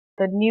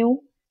the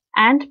new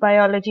Ant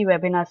Biology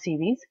webinar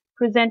series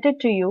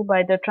presented to you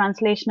by the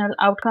Translational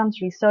Outcomes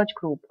Research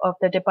Group of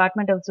the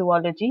Department of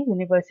Zoology,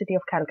 University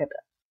of Calcutta.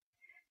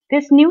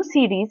 This new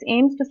series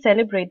aims to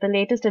celebrate the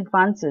latest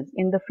advances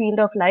in the field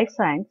of life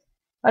science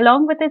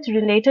along with its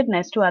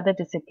relatedness to other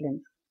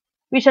disciplines.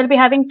 We shall be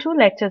having 2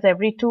 lectures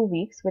every 2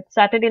 weeks, with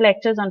Saturday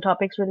lectures on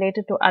topics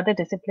related to other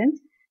disciplines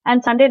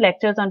and Sunday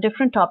lectures on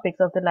different topics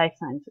of the life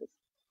sciences.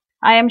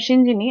 I am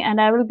Shinjini and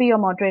I will be your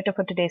moderator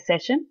for today's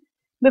session.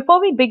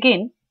 Before we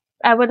begin,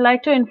 I would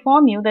like to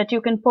inform you that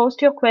you can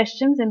post your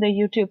questions in the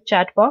YouTube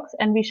chat box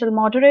and we shall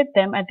moderate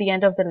them at the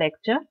end of the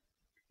lecture.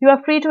 You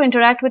are free to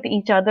interact with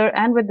each other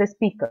and with the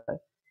speaker.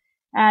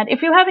 And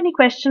if you have any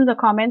questions or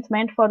comments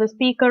meant for the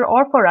speaker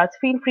or for us,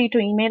 feel free to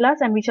email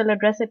us and we shall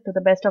address it to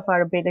the best of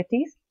our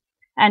abilities.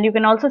 And you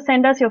can also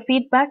send us your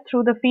feedback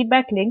through the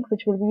feedback link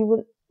which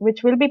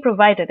will be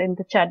provided in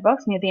the chat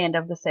box near the end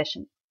of the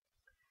session.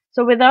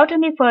 So without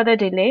any further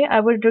delay, I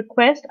would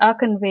request our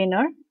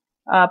convener,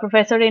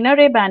 Professor Ray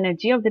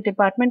Banerjee of the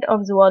Department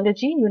of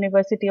Zoology,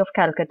 University of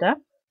Calcutta,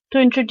 to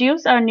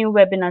introduce our new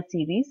webinar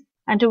series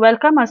and to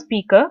welcome our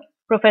speaker,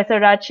 Professor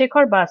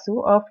Rajshekhar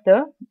Basu of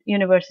the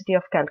University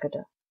of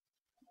Calcutta.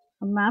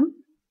 Ma'am.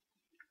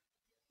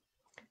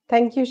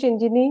 Thank you,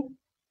 Shinjini.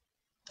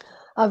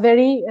 A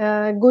very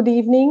good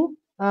evening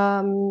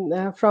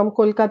from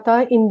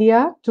Kolkata,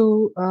 India,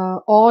 to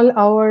all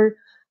our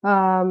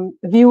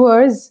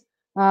viewers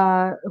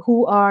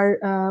who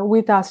are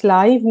with us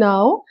live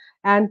now,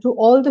 and to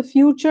all the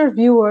future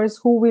viewers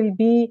who will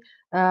be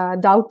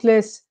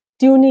doubtless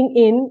tuning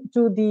in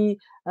to the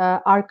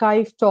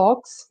archive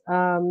talks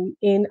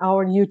in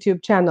our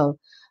YouTube channel.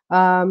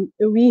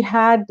 We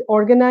had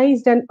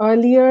organized an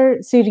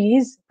earlier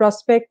series,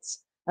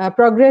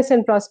 Progress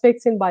and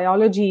Prospects in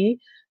Biology,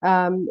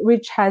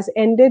 which has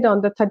ended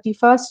on the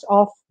 31st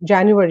of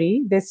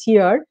January this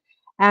year.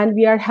 And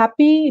we are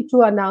happy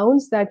to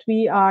announce that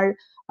we are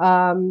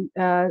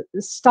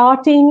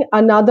starting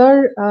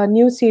another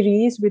new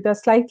series with a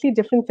slightly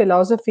different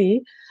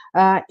philosophy,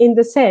 in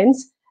the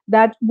sense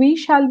that we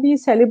shall be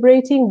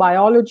celebrating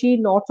biology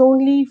not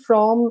only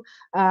from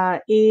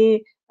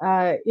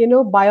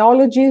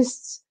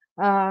biologists,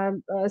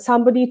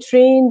 somebody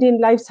trained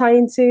in life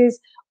sciences,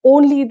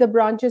 only the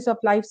branches of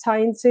life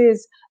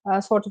sciences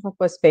sort of a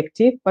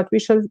perspective, but we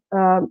shall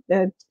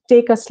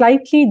take a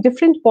slightly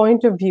different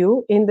point of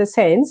view, in the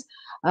sense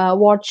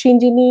what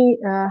Shinjini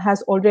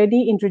has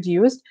already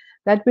introduced,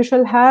 that we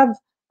shall have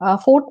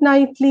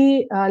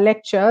fortnightly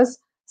lectures,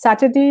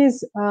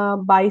 Saturdays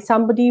by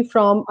somebody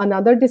from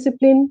another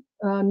discipline,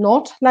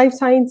 not life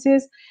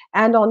sciences,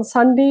 and on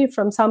Sunday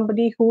from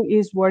somebody who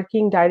is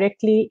working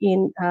directly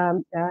in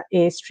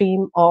a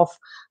stream of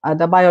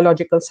the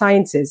biological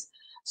sciences.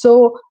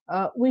 So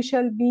we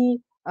shall be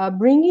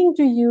bringing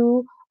to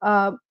you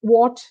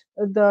what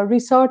the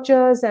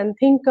researchers and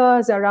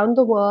thinkers around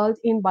the world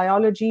in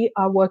biology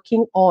are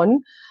working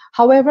on.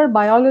 However,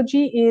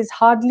 biology is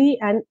hardly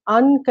an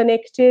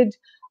unconnected,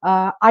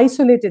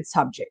 isolated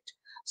subject.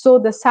 So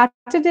the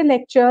Saturday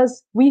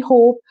lectures, we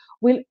hope,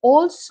 will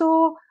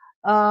also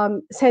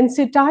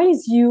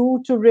sensitize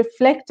you to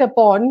reflect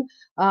upon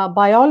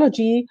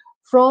biology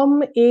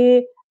from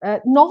a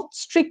not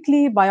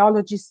strictly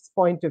biologist's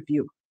point of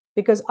view,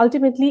 because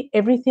ultimately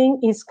everything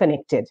is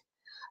connected.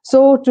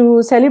 So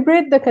to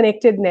celebrate the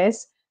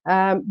connectedness,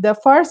 the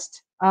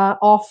first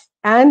of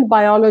Ant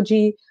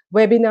Biology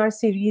webinar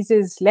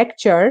series'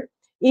 lecture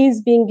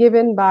is being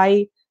given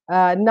by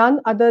none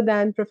other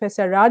than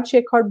Professor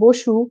Rajshekhar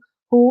Basu,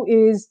 who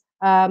is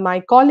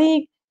my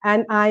colleague,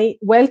 and I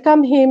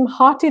welcome him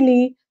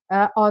heartily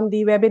on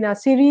the webinar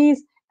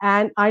series,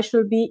 and I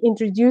shall be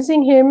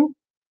introducing him.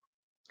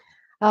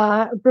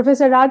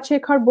 Professor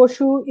Rajshekhar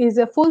Basu is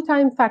a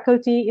full-time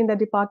faculty in the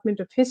Department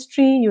of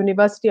History,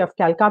 University of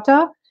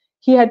Calcutta.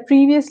 He had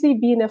previously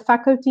been a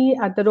faculty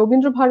at the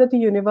Rabindra Bharati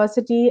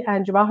University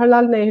and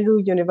Jawaharlal Nehru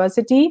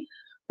University.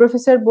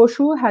 Professor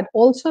Basu had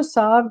also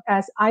served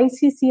as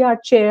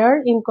ICCR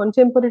Chair in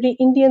Contemporary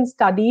Indian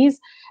Studies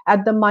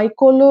at the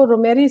Mykola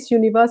Romeris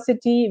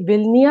University,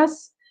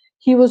 Vilnius.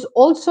 He was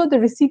also the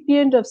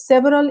recipient of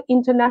several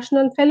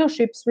international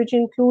fellowships, which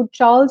include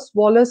Charles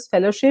Wallace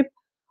Fellowship,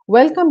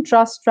 Wellcome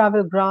Trust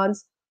Travel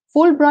Grants,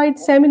 Fulbright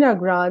Seminar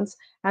Grants,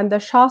 and the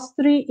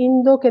Shastri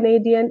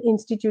Indo-Canadian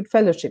Institute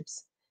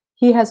Fellowships.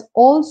 He has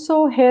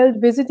also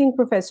held visiting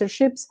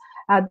professorships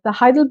at the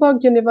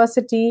Heidelberg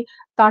University,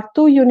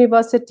 Tartu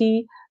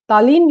University,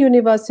 Tallinn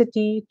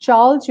University,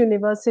 Charles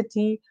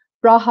University,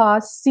 Praha,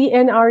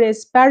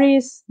 CNRS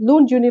Paris,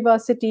 Lund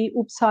University,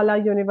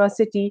 Uppsala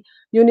University,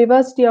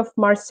 University of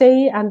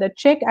Marseille, and the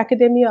Czech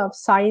Academy of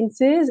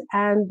Sciences,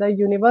 and the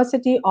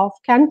University of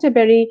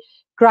Canterbury,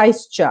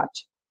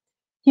 Christchurch.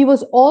 He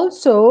was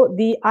also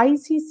the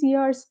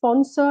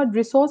ICCR-sponsored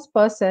resource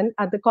person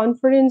at the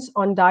Conference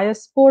on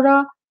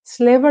Diaspora,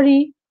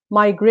 Slavery,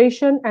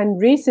 Migration, and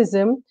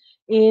Racism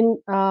in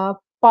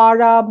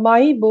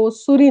Paramaribo,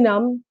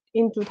 Suriname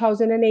in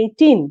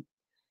 2018.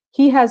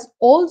 He has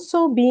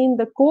also been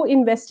the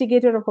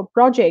co-investigator of a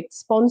project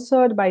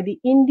sponsored by the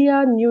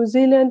India New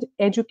Zealand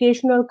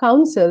Educational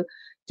Council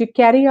to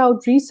carry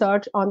out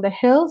research on the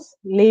health,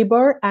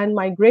 labor, and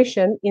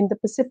migration in the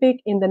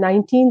Pacific in the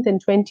 19th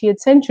and 20th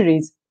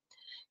centuries.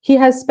 He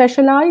has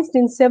specialized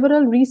in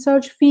several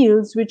research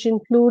fields, which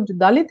include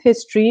Dalit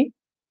history,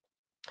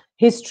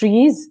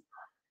 histories,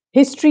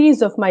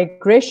 histories of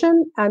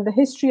migration, and the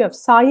history of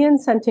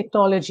science and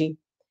technology.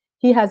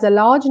 He has a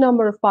large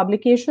number of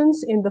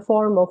publications in the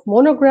form of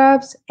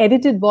monographs,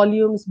 edited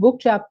volumes, book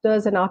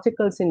chapters, and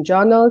articles in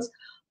journals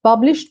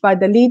published by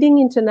the leading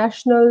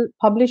international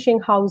publishing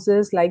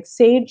houses like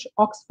Sage,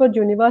 Oxford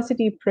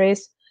University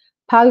Press,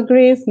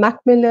 Palgrave,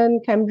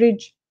 Macmillan,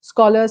 Cambridge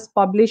Scholars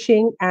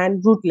Publishing,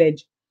 and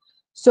Routledge.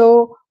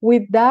 So,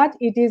 with that,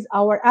 it is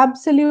our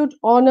absolute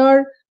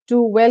honor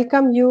to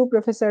welcome you,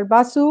 Professor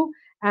Basu,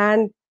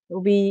 and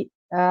we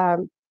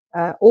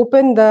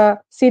open the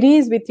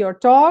series with your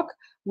talk,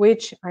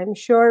 which I'm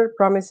sure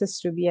promises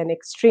to be an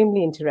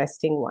extremely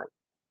interesting one.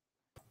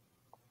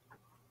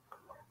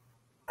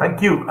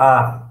 Thank you.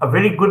 A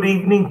very good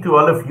evening to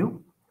all of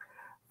you.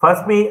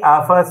 First,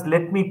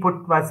 let me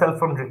put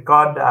myself on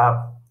record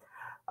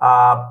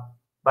uh,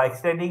 by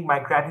extending my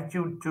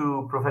gratitude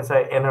to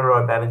Professor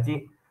Roy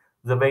Banerjee,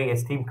 who's a very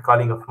esteemed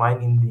colleague of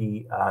mine in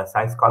the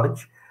Science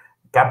College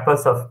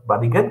campus of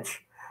Badiganj,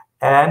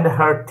 and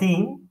her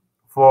team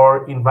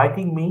for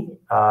inviting me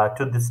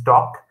to this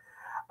talk.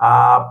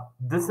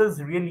 This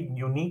is really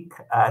unique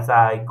as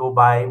I go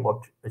by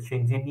what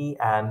Shinjini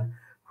and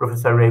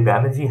Professor Ray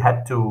Banerjee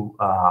had to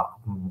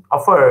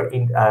offer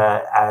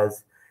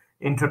as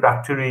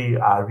introductory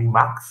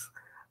remarks.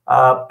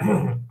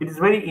 It is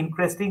very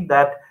interesting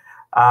that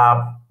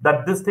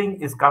that this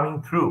thing is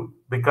coming through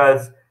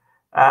because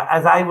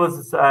as I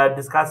was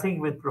discussing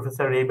with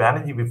Professor Ray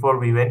Banerjee before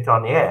we went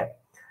on air,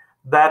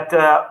 that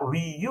we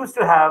used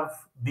to have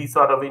these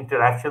sort of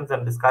interactions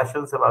and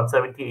discussions about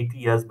 70, 80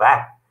 years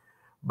back.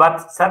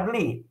 But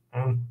suddenly,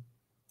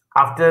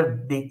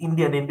 after the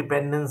Indian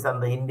independence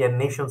and the Indian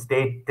nation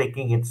state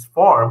taking its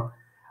form,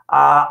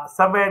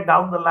 somewhere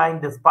down the line,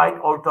 despite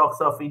all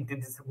talks of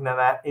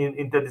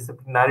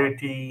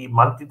interdisciplinarity,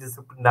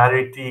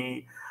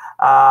 multidisciplinarity,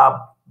 uh,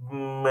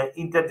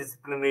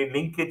 interdisciplinary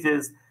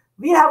linkages,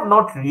 we have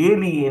not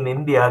really in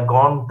India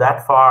gone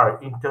that far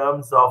in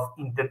terms of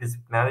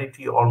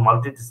interdisciplinarity or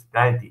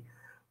multidisciplinarity.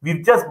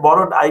 We've just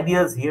borrowed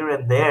ideas here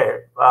and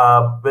there,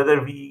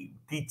 whether we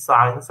teach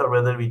science or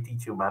whether we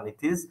teach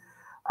humanities.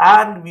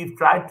 And we've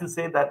tried to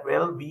say that,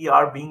 well, we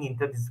are being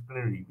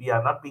interdisciplinary. We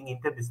are not being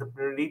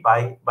interdisciplinary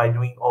by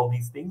doing all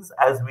these things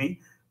as we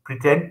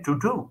pretend to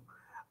do.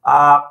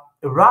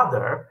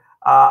 Rather,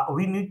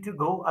 we need to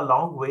go a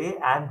long way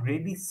and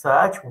really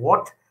search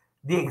what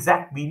the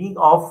exact meaning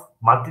of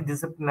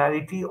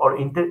multidisciplinarity or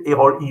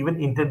even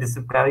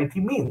interdisciplinarity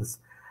means.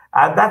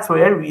 And that's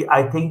where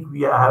I think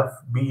we have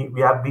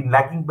been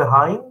lagging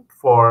behind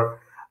for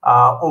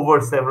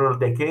over several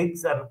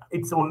decades, and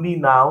it's only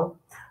now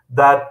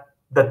that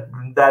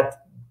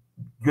that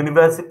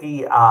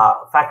university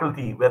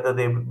faculty, whether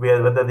they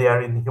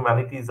are in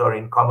humanities or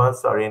in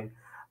commerce or in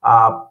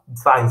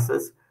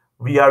sciences,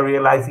 we are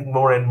realizing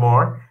more and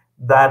more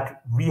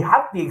that we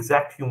have the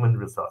exact human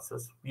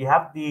resources, we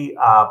have the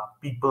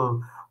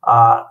people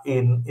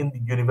in the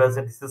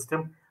university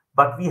system,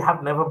 but we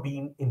have never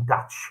been in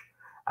touch.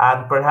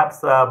 And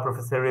perhaps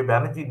Professor Ray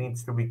Banerjee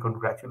needs to be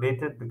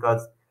congratulated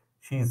because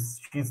she's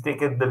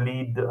taken the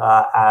lead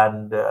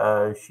and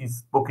she's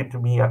spoken to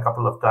me a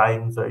couple of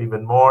times or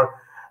even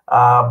more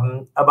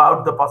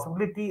about the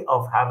possibility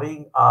of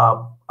having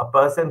a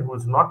person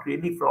who's not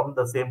really from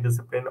the same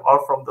discipline or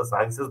from the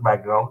sciences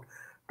background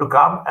to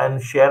come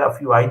and share a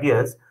few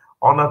ideas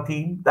on a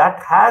theme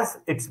that has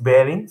its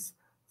bearings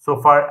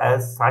so far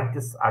as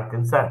scientists are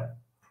concerned.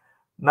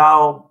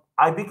 Now,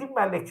 I begin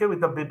my lecture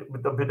with a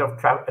bit of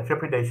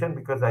trepidation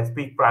because I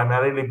speak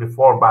primarily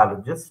before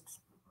biologists.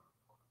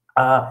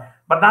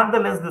 But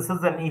nonetheless, this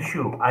is an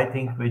issue I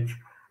think which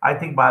I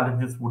think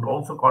biologists would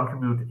also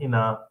contribute in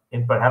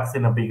perhaps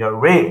in a bigger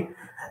way.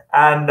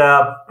 And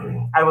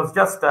I was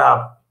just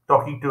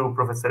talking to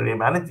Professor Ray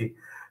Banerjee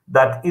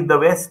that in the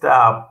West,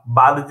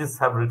 biologists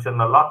have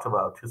written a lot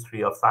about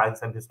history of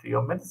science and history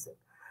of medicine.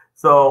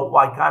 So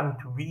why can't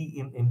we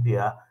in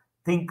India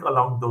think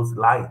along those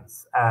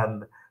lines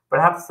and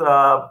perhaps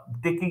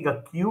taking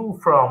a cue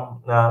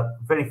from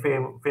very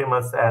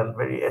famous and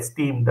very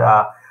esteemed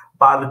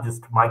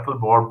biologist Michael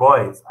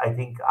Boyce? I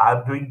think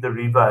I'm doing the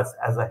reverse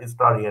as a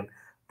historian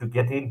to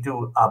get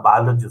into a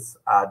biologist's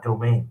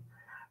domain.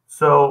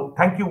 So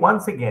thank you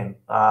once again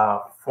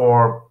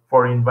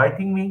for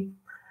inviting me.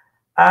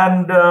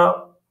 And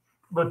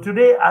but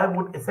today I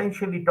would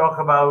essentially talk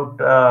about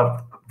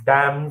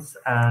dams,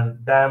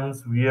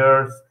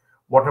 weirs,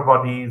 water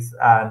bodies,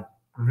 and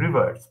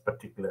rivers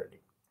particularly.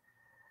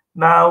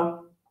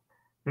 Now,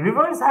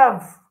 rivers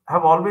have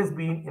always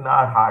been in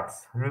our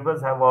hearts.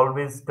 Rivers have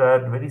always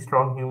stirred very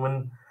strong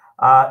human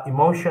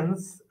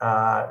emotions.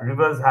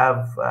 Rivers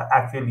have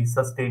actually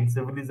sustained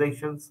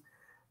civilizations.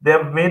 They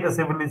have made a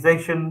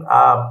civilization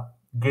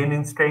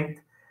gaining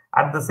strength.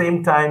 At the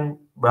same time,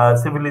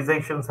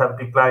 civilizations have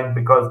declined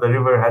because the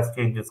river has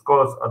changed its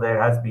course, or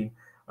there has been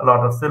a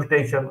lot of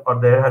siltation, or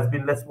there has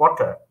been less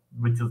water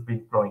which has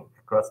been flowing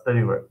across the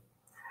river.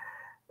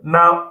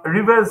 Now,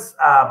 rivers,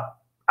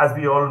 as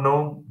we all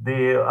know,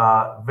 they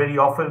very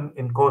often,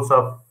 in course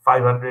of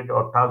 500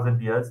 or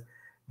 1,000 years,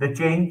 they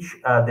change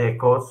their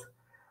course.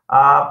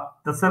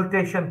 The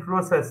siltation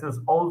process is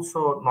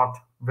also not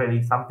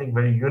very something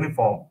very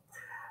uniform.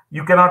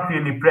 You cannot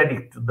really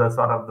predict the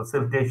sort of the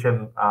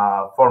siltation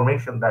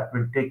formation that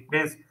will take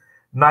place.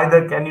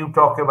 Neither can you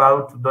talk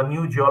about the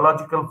new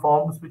geological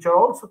forms which are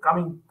also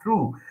coming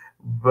through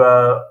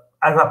uh,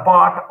 as a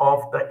part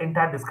of the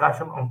entire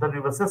discussion of the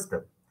river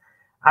system.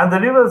 And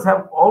the rivers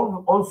have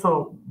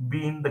also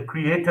been the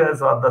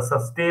creators or the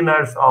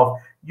sustainers of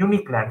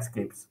unique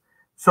landscapes.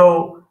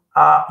 So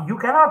you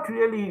cannot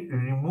really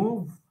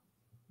remove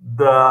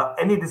the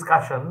any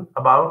discussion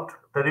about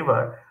the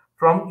river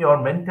from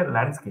your mental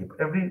landscape.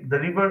 The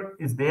river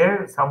is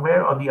there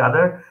somewhere or the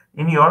other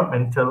in your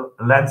mental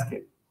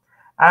landscape.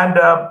 And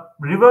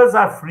rivers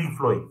are free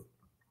flowing.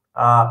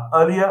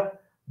 Earlier,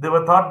 they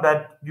were thought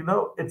that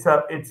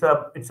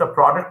it's a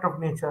product of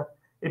nature,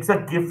 it's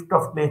a gift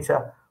of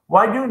nature.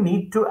 Why do you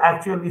need to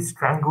actually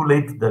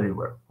strangulate the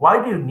river?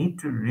 Why do you need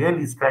to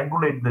really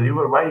strangulate the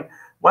river?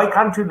 Why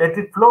can't you let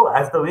it flow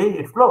as the way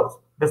it flows,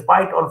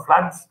 despite all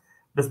floods,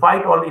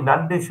 despite all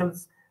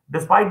inundations,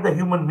 despite the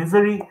human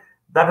misery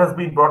that has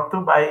been brought to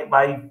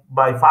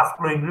by fast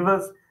flowing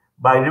rivers,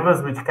 by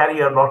rivers which carry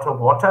a lot of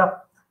water?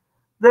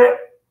 The,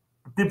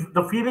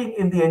 the feeling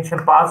in the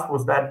ancient past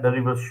was that the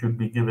rivers should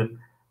be given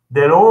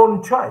their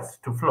own choice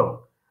to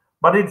flow.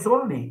 But it's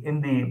only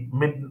in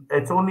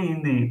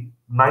the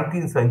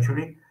 19th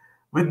century,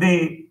 with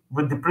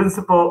the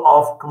principle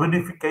of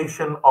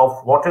commodification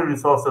of water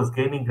resources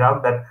gaining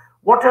ground, that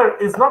water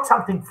is not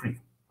something free.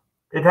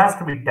 It has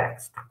to be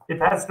taxed. It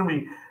has to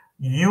be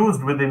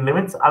used within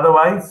limits.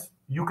 Otherwise,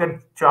 you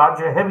can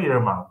charge a heavier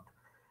amount.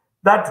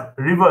 That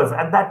rivers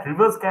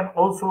can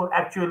also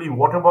actually,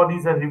 water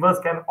bodies and rivers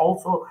can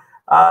also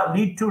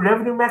lead to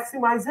revenue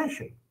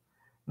maximization.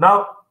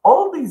 Now,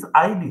 all these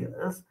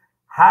ideas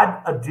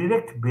had a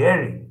direct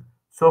bearing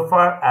so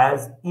far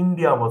as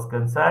India was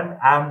concerned,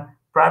 and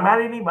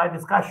primarily my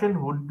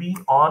discussion would be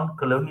on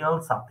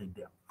colonial South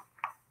India.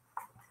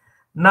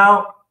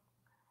 Now,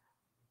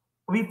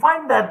 we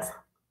find that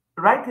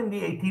right in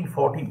the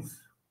 1840s,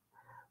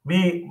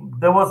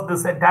 there was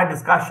this entire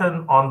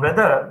discussion on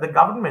whether the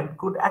government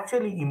could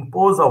actually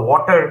impose a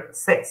water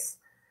cess.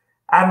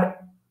 And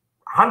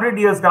 100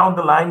 years down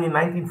the line, in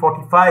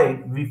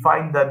 1945, we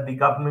find that the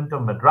government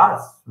of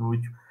Madras,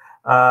 which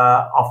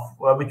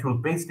was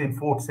based in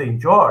Fort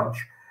St.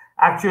 George,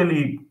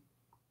 actually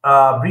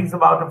brings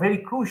about a very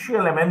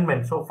crucial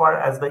amendment so far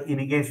as the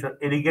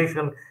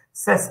Irrigation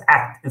Cess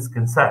Act is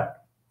concerned.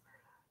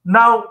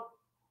 Now,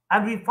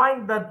 and we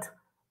find that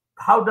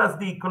how does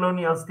the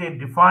colonial state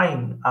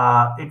define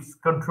its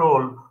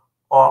control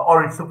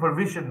or its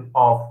supervision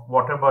of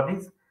water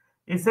bodies?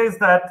 It says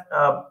that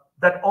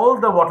all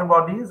the water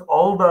bodies,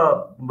 all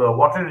the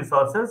water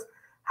resources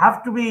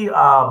have to be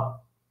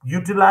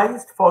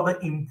utilized for the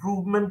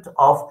improvement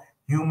of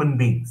human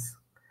beings.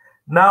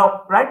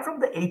 Now, right from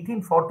the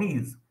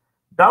 1840s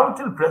down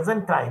till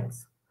present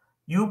times,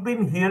 you've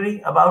been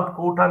hearing about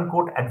quote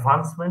unquote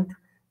advancement,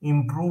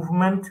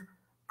 improvement,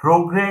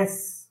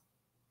 progress,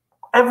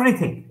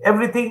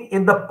 everything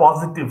in the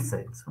positive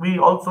sense. We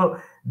also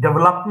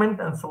development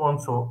and so on,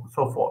 so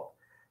forth.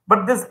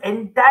 But this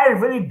entire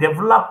very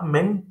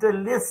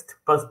developmentalist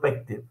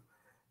perspective,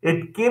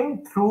 it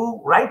came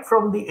through right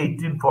from the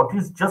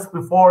 1840s, just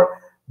before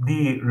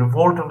the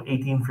revolt of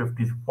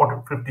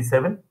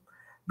 1857,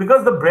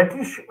 because the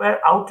British were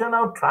out and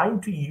out trying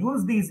to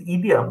use these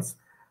idioms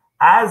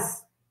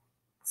as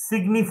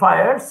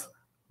signifiers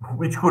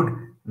which could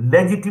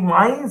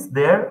legitimize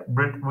their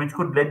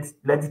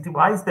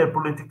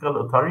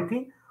political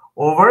authority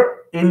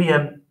over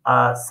alien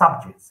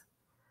subjects.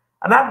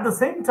 And at the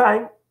same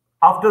time,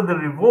 after the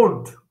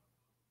revolt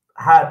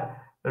had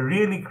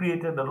really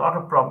created a lot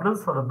of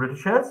problems for the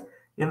Britishers,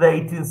 in the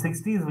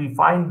 1860s, we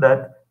find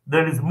that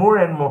there is more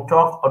and more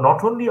talk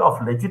not only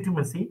of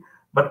legitimacy,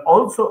 but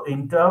also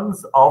in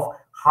terms of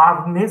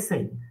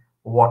harnessing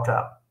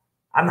water.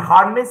 And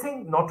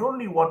harnessing not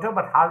only water,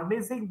 but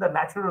harnessing the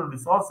natural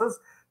resources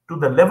to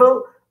the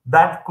level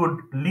that could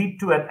lead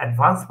to an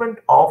advancement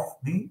of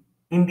the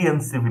Indian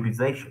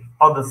civilization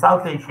or the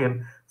South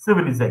Asian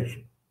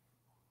civilization.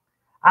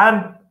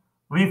 And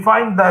we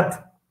find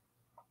that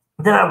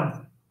there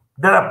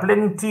are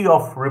plenty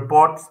of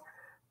reports,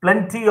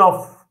 plenty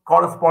of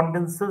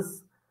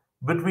correspondences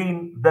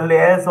between the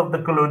layers of the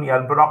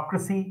colonial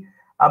bureaucracy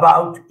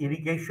about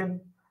irrigation,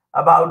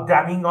 about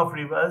damming of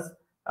rivers,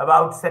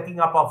 about setting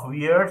up of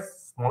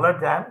weirs, smaller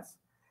dams,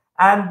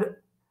 and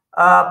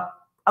uh,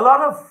 a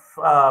lot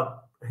of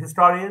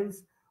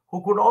historians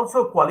who could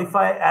also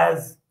qualify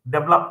as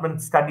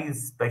development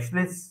studies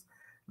specialists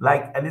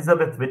like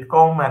Elizabeth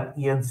Whitcomb and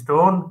Ian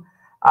Stone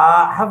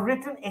have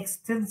written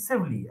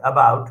extensively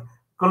about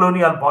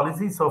colonial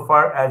policy so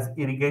far as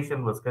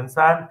irrigation was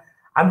concerned,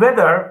 and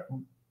whether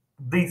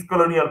these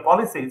colonial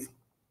policies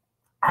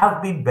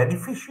have been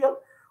beneficial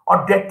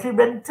or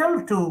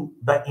detrimental to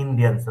the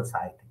Indian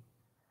society.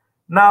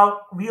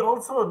 Now, we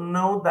also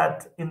know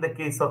that in the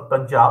case of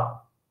Punjab,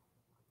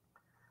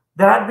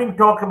 there had been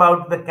talk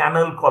about the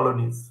canal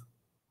colonies,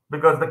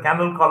 because the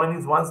canal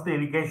colonies, once the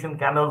irrigation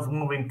canals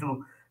move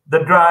into the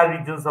dry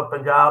regions of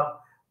Punjab,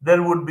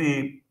 there would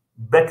be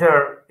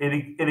better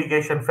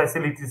irrigation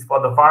facilities for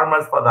the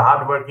farmers, for the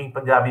hardworking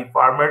Punjabi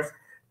farmers,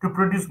 to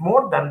produce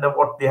more than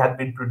what they had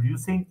been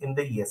producing in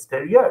the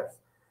yesteryears.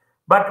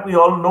 But we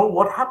all know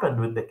what happened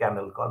with the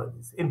canal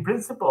colonies. In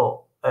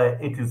principle,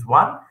 it is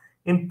one.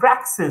 In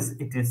praxis,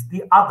 it is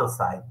the other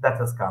side that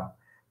has come.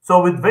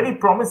 So, with very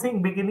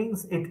promising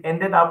beginnings, it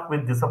ended up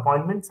with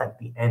disappointments at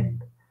the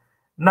end.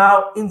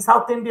 Now, in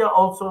South India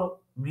also,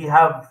 we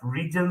have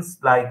regions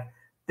like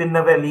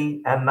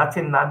Tinnavelly and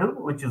Nachin,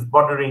 which is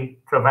bordering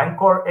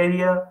Travancore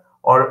area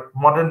or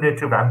modern-day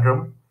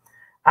Trivandrum.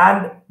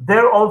 And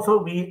there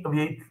also, we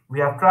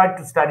have tried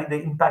to study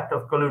the impact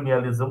of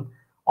colonialism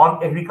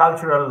on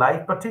agricultural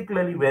life,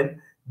 particularly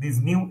when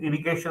these new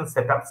irrigation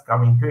setups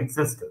come into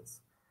existence.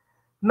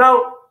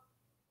 Now,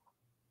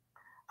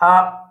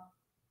 uh,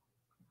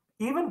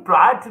 even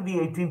prior to the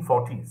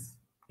 1840s,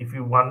 if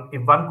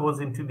one goes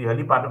into the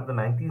early part of the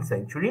 19th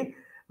century,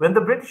 when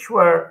the British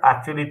were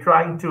actually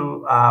trying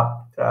to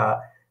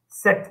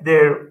set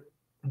their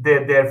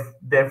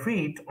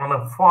feet on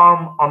a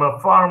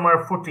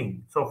farmer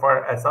footing, so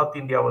far as South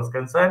India was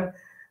concerned,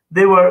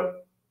 they were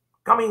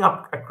coming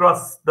up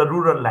across the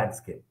rural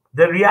landscape,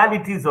 the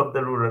realities of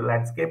the rural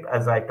landscape,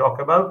 as I talk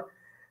about.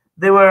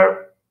 They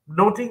were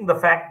noting the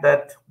fact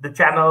that the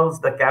channels,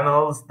 the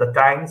canals, the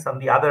tanks,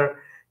 and the other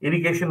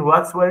irrigation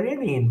works were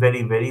really in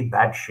very, very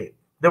bad shape.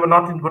 They were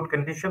not in good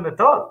condition at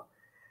all.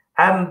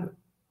 And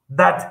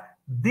that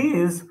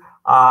these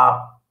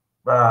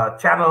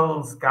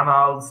channels,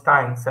 canals,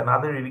 tanks, and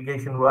other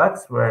irrigation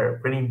works were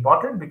very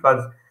important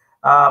because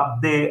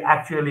they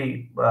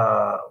actually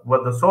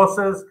were the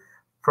sources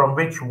from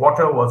which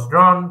water was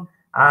drawn,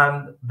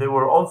 and they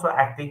were also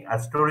acting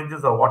as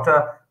storages of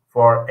water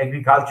for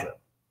agriculture.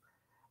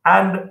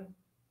 And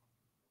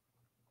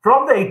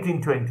from the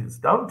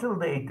 1820s down till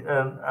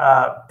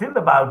till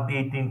about the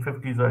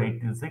 1850s or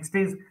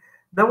 1860s,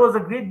 there was a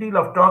great deal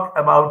of talk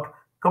about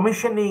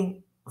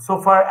commissioning,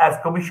 so far as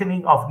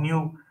commissioning of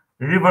new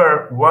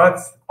river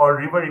works or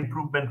river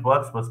improvement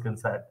works was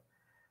concerned.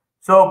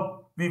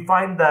 So we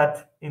find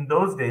that in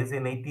those days,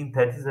 in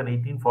 1830s and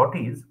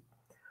 1840s,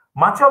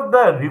 much of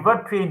the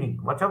river training,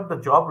 much of the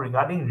job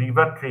regarding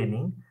river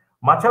training,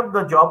 much of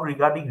the job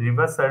regarding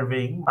river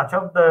surveying, much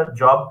of the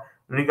job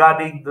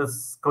regarding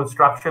this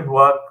construction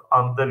work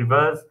on the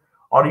rivers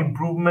or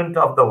improvement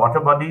of the water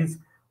bodies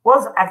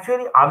was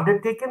actually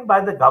undertaken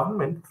by the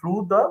government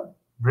through the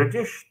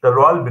British, the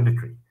Royal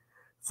Military.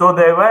 So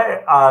there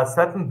were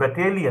certain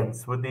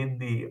battalions within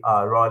the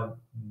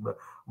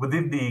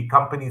within the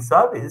company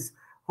service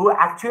who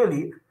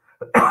actually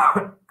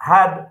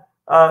had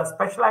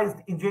specialized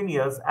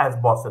engineers as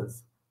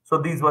bosses. So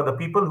these were the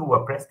people who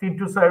were pressed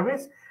into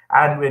service.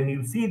 And when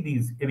you see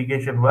these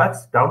irrigation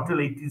works down till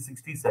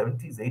 1860s,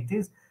 70s,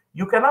 80s,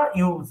 you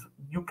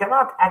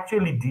cannot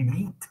actually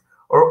delete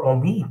or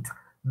omit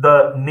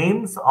the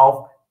names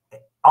of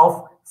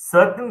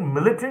certain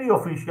military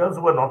officials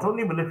who were not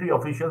only military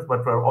officials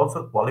but were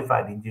also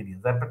qualified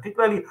engineers. And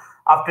particularly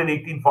after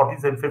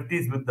 1840s and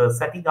 50s, with the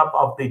setting up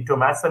of the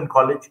Thomason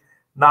College,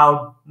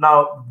 now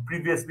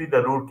previously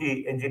the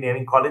Roorkee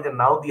Engineering College, and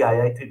now the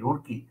IIT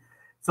Roorkee.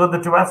 So the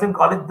Thomason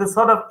College, this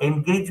sort of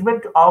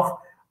engagement of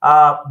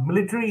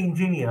military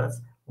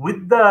engineers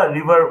with the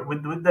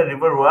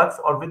river works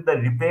or with the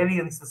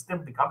riparian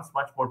system becomes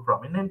much more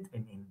prominent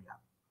in India.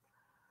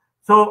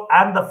 So,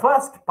 and the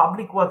first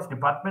public works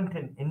department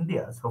in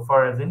India, so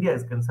far as India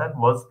is concerned,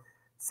 was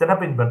set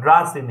up in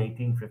Madras in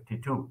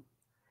 1852.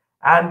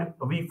 And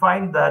we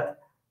find that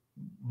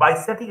by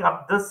setting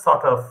up this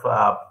sort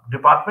of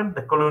department,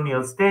 the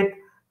colonial state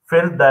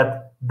felt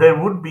that there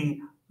would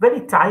be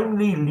very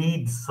timely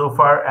leads so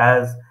far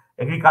as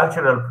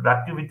agricultural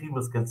productivity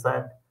was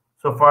concerned,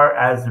 so far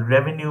as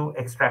revenue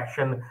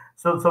extraction,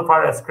 so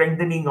far as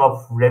strengthening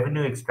of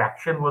revenue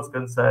extraction was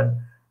concerned,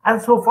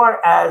 and so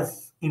far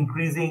as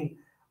increasing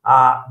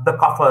the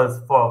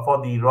coffers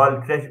for the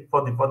royal treasury,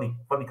 for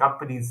the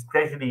company's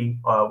treasury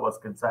was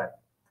concerned.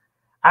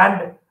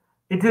 And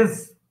it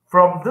is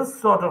from this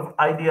sort of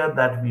idea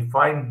that we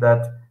find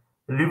that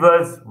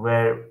rivers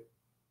were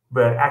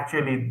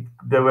actually,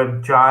 there were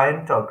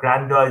giant or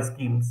grandeur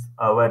schemes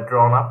were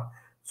drawn up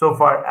so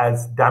far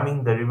as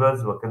damming the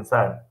rivers were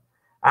concerned.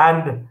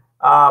 And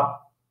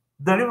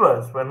the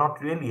rivers were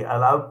not really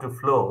allowed to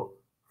flow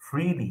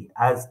freely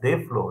as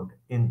they flowed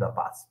in the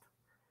past.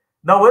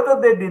 Now, whether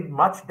they did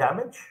much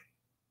damage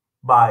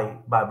by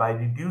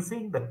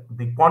reducing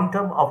the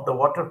quantum of the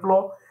water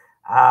flow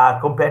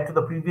compared to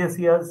the previous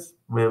years,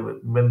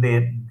 when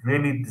they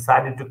really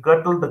decided to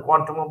curtail the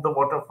quantum of the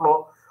water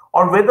flow,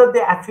 or whether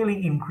they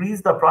actually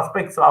increase the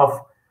prospects of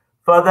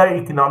further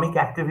economic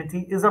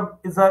activity is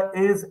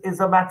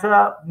a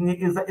matter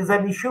is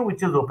an issue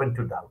which is open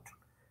to doubt,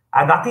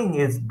 and nothing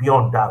is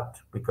beyond doubt,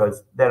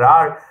 because there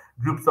are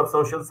groups of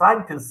social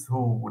scientists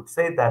who would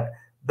say that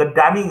the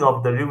damming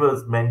of the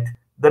rivers meant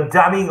the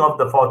damming of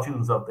the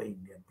fortunes of the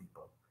Indian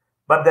people.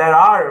 But there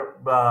are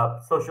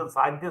social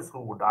scientists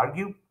who would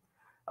argue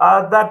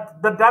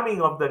that the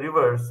damming of the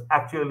rivers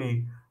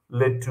actually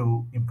led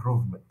to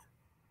improvement.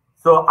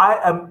 So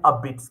I am a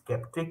bit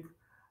skeptic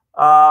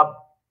uh,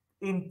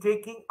 in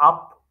taking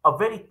up a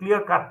very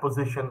clear-cut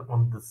position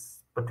on this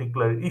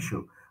particular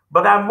issue.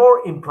 But I'm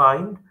more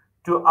inclined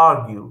to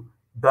argue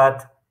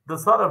that the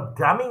sort of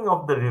damming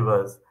of the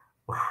rivers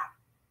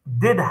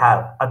did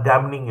have a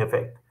damning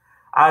effect,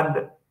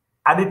 and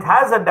it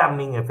has a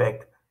damning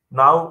effect.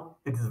 Now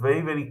it is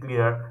very, very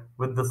clear,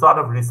 with the sort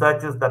of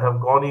researches that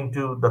have gone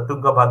into the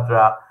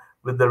Tungabhadra,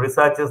 with the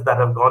researches that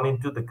have gone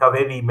into the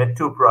Kaveri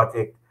Metro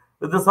project,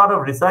 with the sort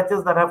of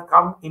researches that have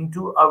come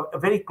into a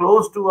very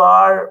close to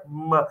our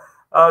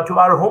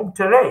home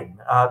terrain,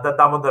 the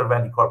Damodar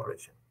Valley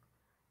Corporation.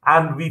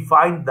 And we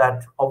find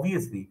that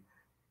obviously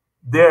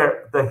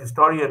there the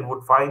historian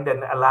would find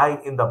an ally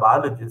in the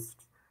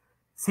biologist.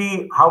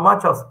 See how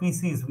much of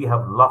species we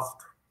have lost.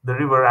 The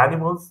river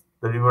animals,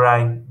 the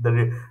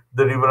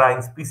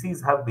riverine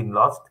species have been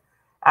lost,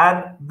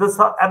 and the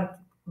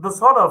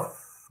sort of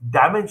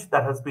damage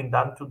that has been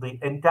done to the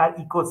entire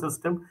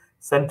ecosystem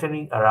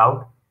centering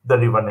around the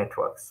river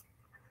networks.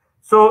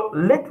 So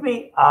let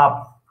me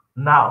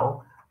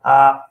now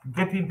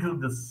get into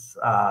this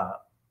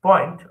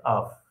point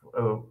of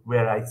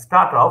where I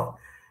start off,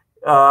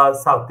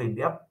 South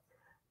India.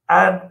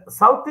 And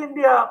South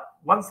India,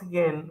 once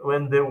again,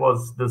 when there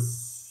was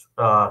this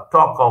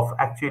talk of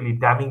actually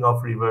damming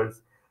of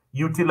rivers,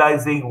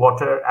 utilizing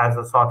water as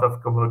a sort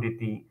of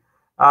commodity,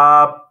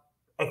 uh,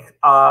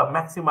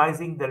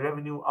 maximizing the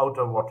revenue out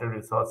of water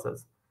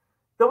resources,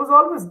 there was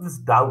always this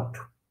doubt,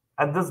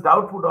 and this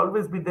doubt would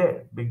always be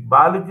there. Big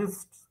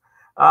biologists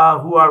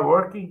who are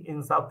working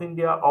in South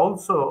India,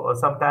 also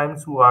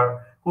sometimes who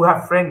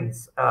have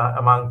friends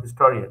among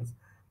historians,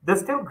 they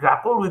still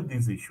grapple with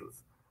these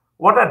issues.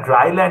 What are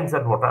drylands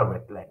and what are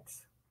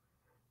wetlands?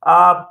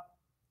 Uh,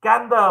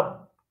 can the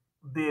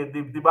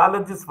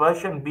biologist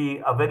version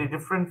be very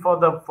different for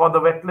the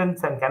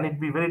wetlands, and can it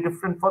be very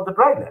different for the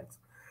drylands?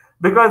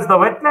 Because the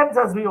wetlands,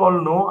 as we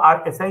all know,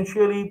 are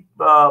essentially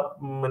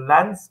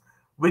lands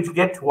which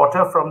get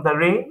water from the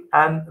rain,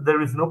 and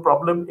there is no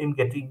problem in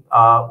getting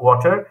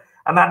water.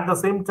 And at the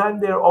same time,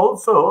 they are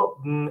also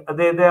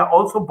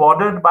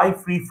bordered by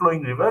free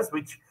flowing rivers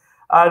which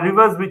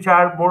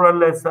are more or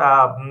less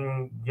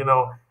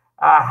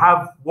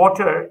have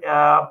water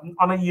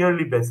on a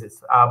yearly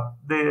basis.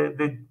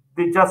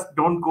 They just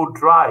don't go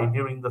dry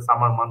during the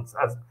summer months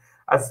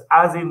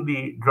as in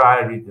the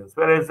drier regions.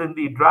 Whereas in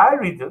the drier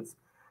regions,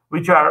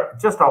 which are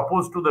just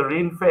opposed to the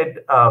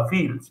rain-fed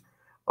fields,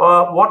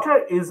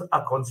 water is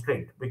a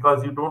constraint,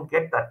 because you don't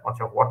get that much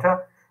of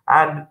water,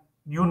 and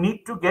you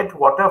need to get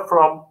water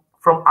from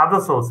other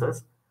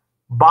sources,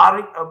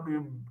 barring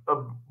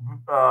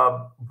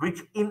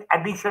which in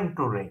addition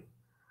to rain.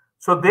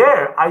 So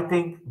there, I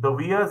think the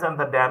weirs and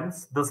the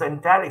dams, this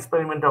entire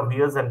experiment of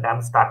weirs and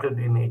dams started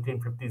in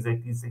 1850s,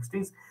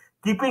 1860s,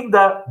 keeping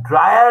the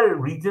drier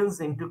regions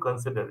into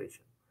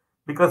consideration.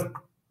 Because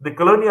the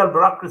colonial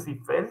bureaucracy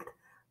felt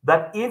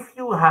that if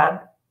you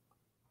had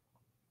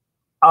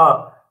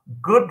a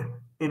good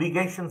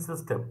irrigation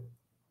system,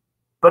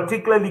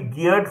 particularly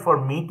geared for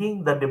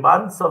meeting the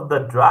demands of the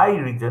dry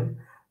region,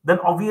 then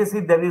obviously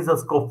there is a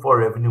scope for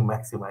revenue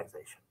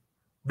maximization.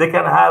 They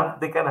can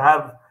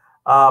have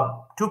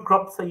two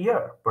crops a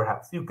year,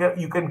 perhaps. You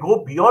can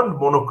go beyond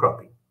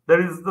monocropping. There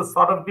is the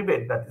sort of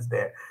debate that is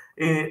there.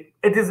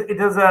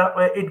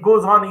 It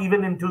goes on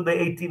even into the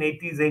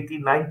 1880s,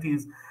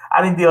 1890s,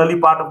 and in the early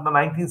part of the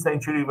 19th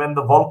century, when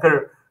the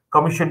Volcker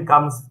Commission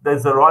comes.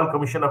 There's a Royal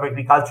Commission of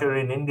Agriculture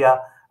in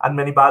India, and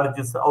many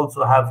biologists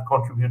also have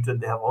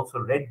contributed. They have also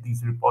read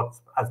these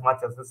reports as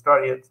much as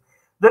historians.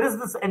 There is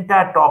this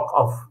entire talk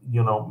of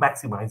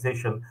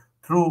maximization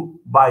through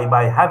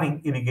by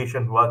having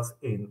irrigation works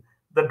in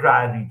the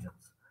drier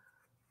regions.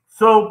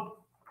 So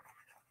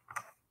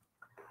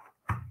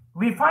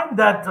we find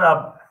that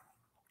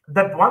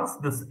once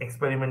this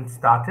experiment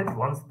started,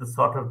 once this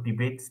sort of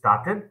debate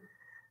started,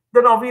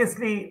 then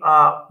obviously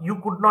you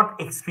could not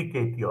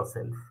extricate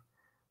yourself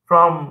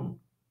from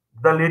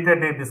the later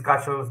day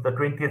discussions, the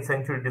 20th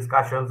century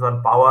discussions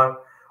on power,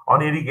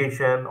 on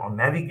irrigation, on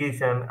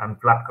navigation,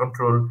 and flood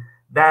control,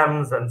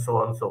 dams, and so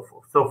on and so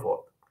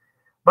forth.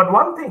 But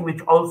one thing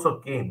which also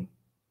came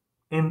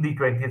in the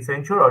 20th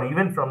century, or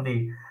even from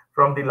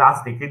the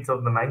last decades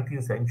of the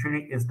 19th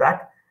century, is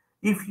that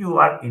if you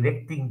are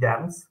erecting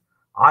dams,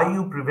 are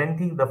you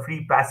preventing the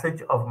free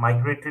passage of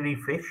migratory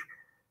fish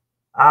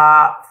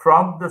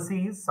from the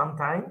seas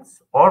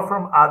sometimes, or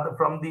from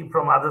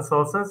other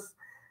sources?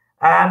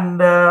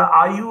 And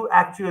are you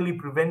actually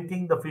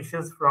preventing the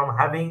fishes from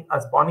having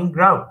a spawning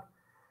ground?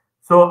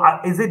 So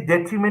is it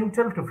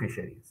detrimental to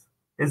fisheries?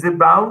 Is it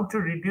bound to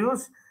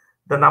reduce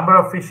the number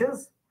of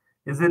fishes?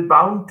 Is it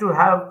bound to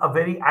have a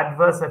very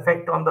adverse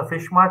effect on the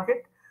fish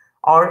market?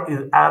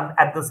 And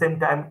at the same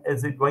time,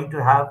 is it going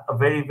to have a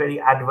very, very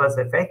adverse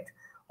effect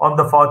on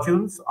the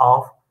fortunes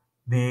of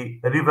the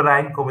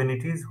riverine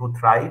communities who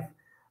thrive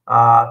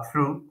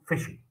through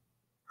fishing?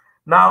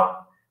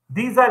 Now,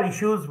 these are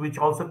issues which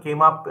also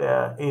came up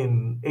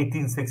in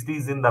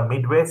 1860s in the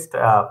Midwest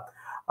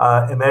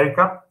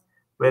America,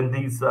 when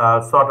these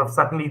sort of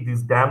suddenly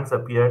these dams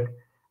appeared,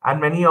 and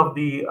many of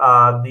the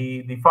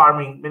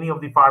farming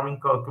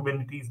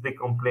communities, they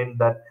complained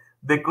that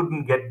they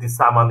couldn't get the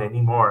salmon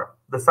anymore.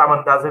 The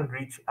salmon doesn't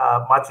reach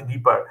much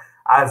deeper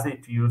as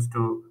it used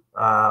to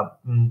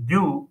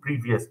do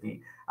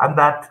previously, and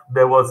that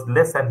there was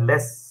less and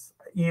less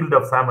yield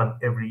of salmon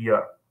every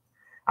year.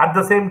 At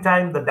the same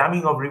time, the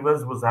damming of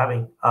rivers was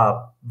having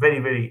a very,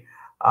 very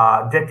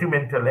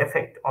detrimental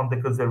effect on the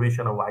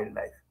conservation of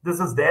wildlife. This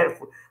is there.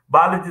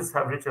 Biologists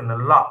have written a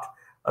lot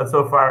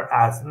so far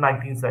as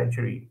 19th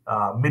century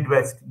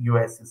Midwest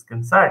US is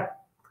concerned.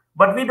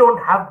 But we don't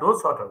have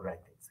those sort of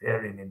writings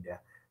here in India.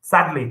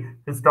 Sadly,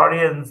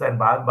 historians and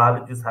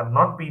biologists have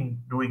not been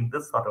doing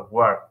this sort of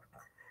work.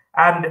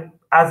 And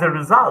as a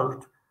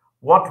result,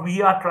 what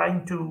we are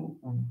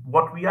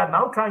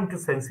now trying to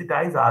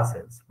sensitize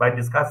ourselves by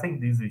discussing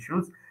these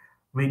issues.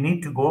 We are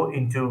going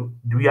into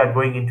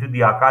the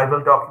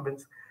archival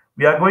documents.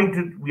 We are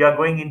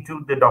going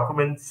into the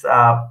documents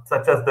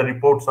such as the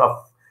reports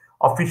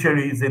of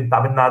fisheries in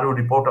Tamil Nadu,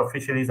 report of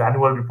fisheries,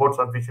 annual reports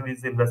on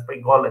fisheries in West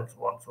Bengal, and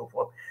so on and so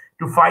forth,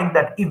 to find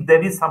that if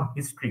there is some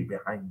history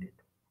behind it.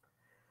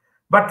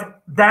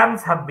 But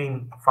dams have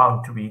been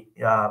found to be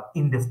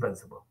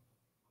indispensable.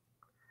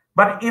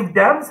 But if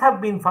dams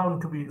have been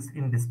found to be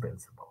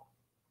indispensable,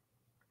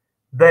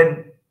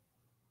 then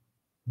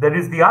there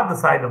is the other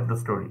side of the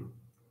story.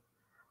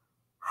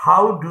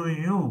 How do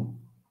you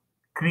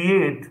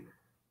create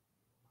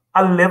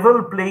a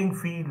level playing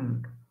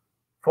field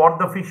for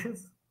the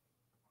fishes?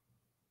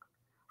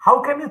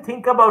 How can you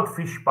think about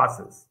fish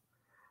passes?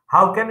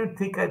 How can you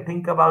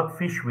think about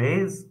fish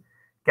ways?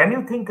 Can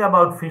you think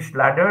about fish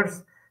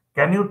ladders?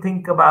 Can you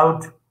think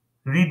about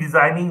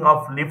redesigning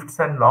of lifts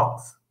and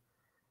locks?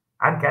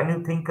 And can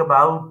you think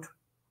about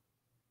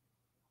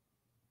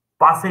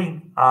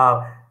passing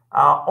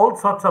all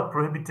sorts of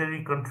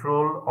prohibitory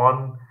control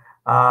on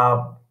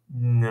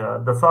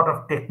the sort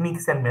of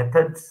techniques and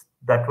methods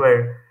that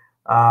were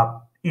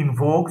in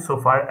vogue so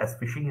far as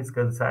fishing is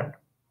concerned?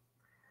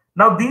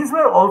 Now, these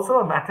were also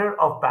a matter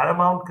of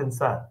paramount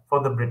concern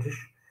for the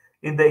British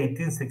in the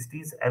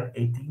 1860s and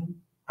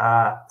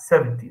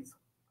 1870s.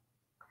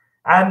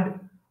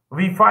 And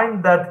we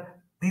find that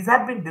these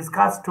had been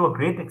discussed to a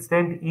great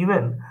extent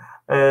even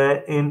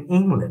in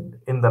England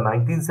in the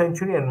 19th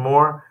century, and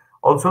more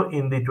also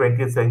in the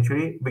 20th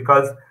century,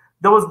 because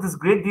there was this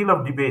great deal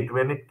of debate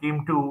when it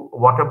came to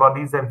water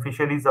bodies and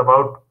fisheries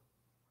about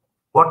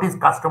what is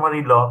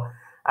customary law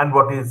and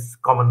what is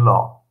common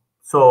law.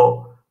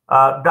 So,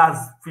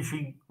 does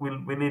fishing will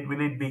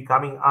it be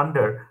coming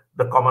under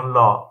the common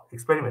law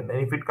experiment? And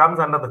if it comes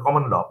under the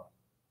common law,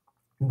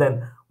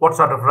 then what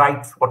sort of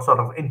rights, what sort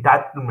of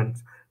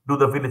entitlements do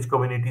the village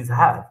communities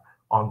have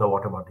on the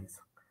water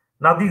bodies?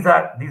 Now, these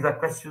are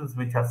questions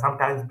which have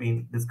sometimes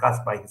been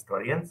discussed by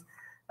historians,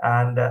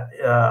 and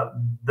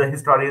the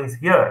historians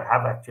here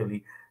have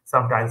actually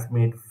sometimes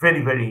made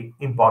very, very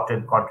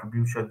important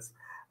contributions.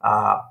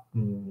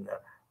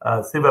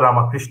 Siva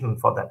Ramakrishnan,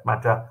 for that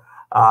matter,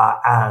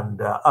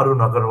 and Arun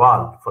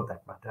Agarwal, for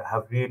that matter,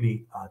 have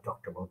really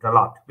talked about a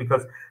lot,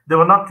 because they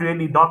were not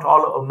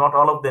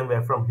all of them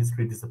were from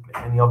history discipline.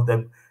 Many of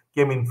them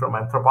came in from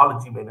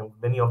anthropology,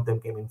 many of them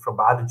came in from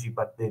biology,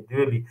 but they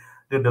really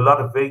did a lot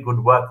of very good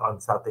work on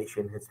South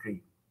Asian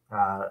history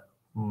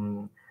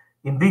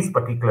in these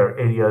particular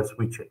areas,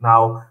 which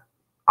now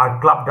are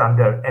clubbed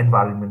under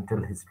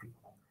environmental history.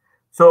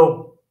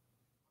 So,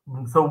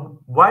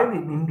 while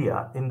in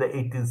India in the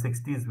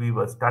 1860s we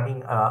were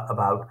studying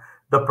about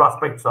the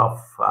prospects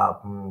of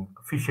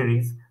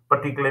fisheries,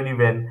 particularly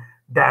when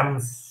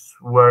dams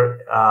were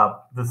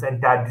this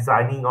entire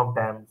designing of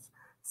dams,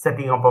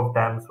 setting up of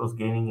dams was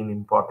gaining in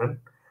importance.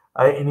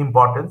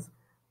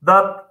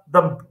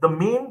 The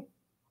main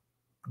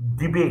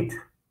debate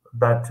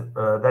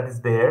that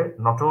is there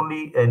not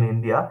only in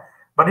India,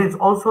 but it's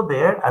also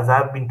there, as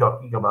I've been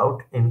talking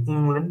about, in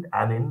England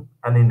and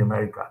in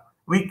America.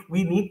 We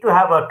need to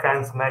have a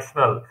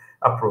transnational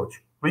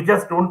approach. We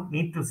just don't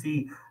need to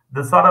see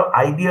the sort of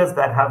ideas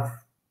that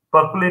have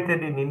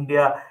percolated in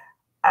India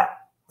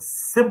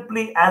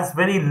simply as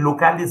very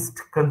localist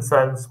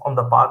concerns on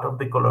the part of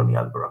the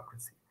colonial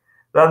bureaucracy.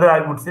 Rather, I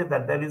would say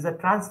that there is a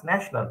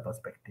transnational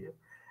perspective.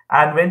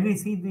 And when we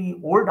see the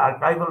old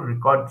archival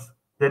records,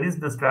 there is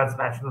this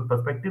transnational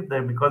perspective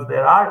there, because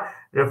there are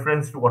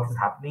reference to what is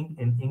happening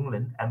in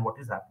England and what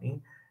is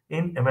happening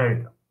in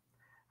America.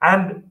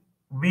 And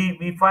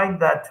we find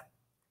that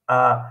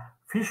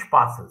fish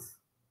passes,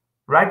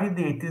 right in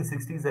the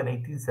 1860s and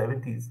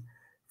 1870s,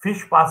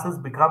 fish passes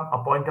become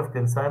a point of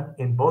concern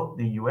in both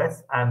the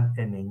US and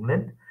in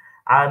England.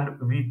 And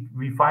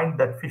we find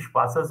that fish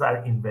passes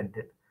are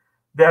invented.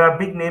 There are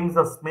big names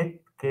of Smith,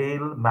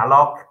 Cale,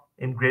 Mallock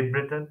in Great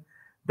Britain.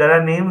 There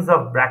are names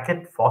of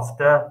Brackett,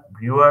 Foster,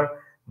 Brewer,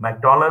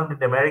 MacDonald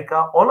in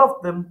America. All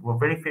of them were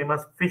very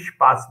famous fish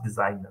pass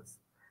designers.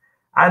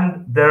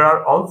 And there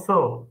are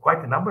also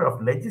quite a number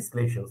of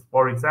legislations.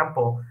 For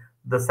example,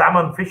 the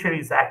Salmon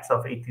Fisheries Acts of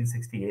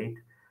 1868,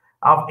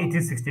 of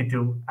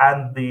 1862,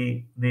 and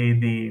the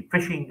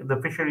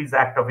Fisheries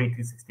Act of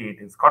 1868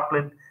 in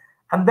Scotland,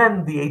 and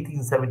then the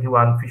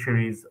 1871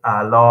 fisheries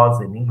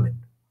laws in England.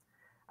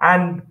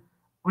 And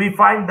we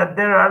find that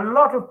there are a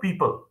lot of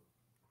people.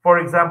 For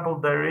example,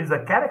 there is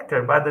a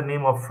character by the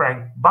name of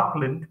Frank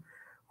Buckland,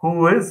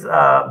 who is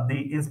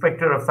the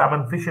inspector of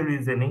salmon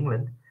fisheries in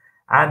England.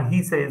 And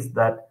he says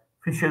that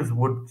fishes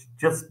would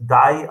just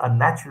die a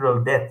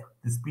natural death.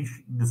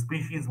 The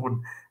species would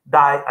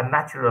die a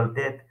natural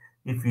death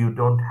if you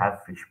don't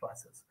have fish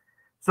passes.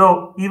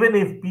 So even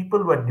if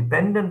people were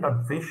dependent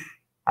on fish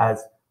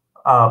as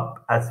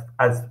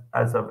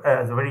as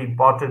a very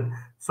important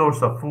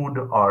source of food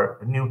or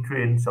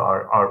nutrients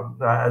or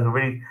as a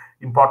very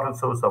important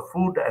source of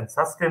food and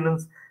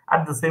sustenance,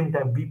 at the same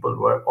time people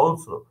were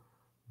also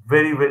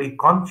very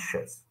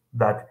conscious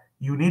that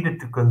you needed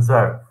to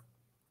conserve,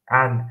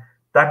 and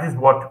that is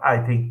what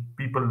I think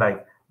people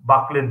like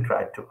Buckland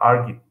tried to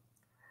argue.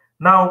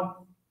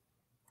 Now,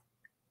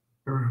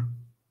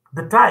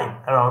 the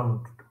time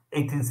around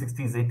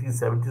 1860s,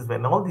 1870s,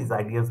 when all these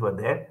ideas were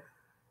there,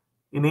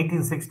 in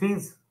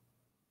 1860s,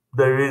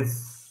 there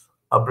is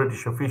a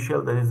British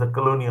official, there is a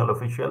colonial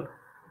official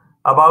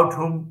about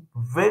whom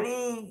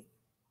very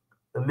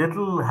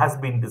little has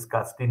been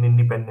discussed in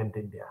independent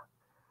India.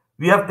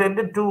 We have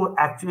tended to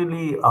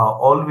actually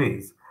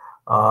always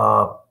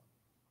uh,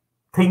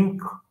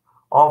 think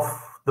of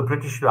the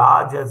British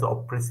Raj as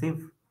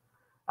oppressive,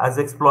 as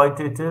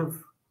exploitative,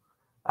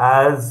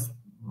 as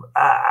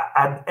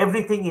and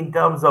everything in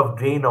terms of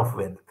drain of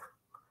wealth.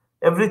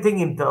 Everything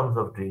in terms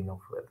of drain of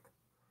wealth.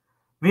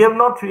 We have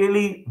not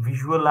really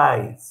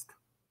visualized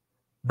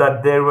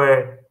that there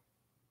were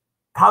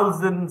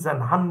thousands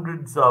and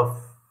hundreds of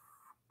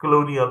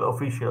colonial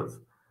officials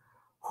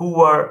who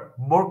were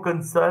more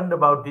concerned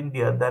about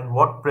India than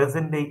what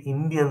present day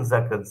Indians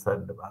are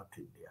concerned about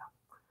India.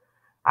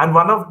 And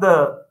one of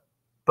the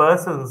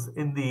persons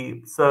in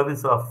the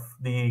service of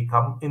the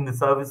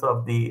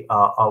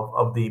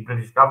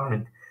British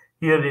government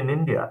here in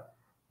India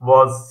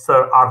was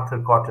Sir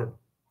Arthur Cotton.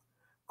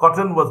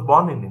 Cotton was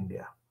born in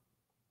India.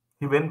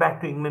 He went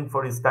back to England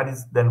for his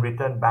studies, then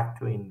returned back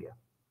to India.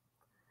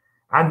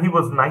 And he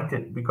was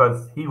knighted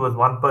because he was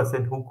one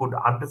person who could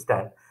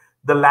understand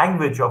the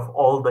language of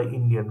all the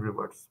Indian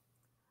rivers.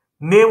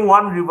 Name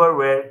one river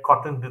where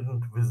Cotton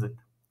didn't visit.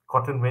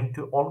 Cotton went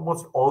to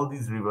almost all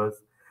these rivers,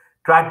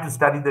 tried to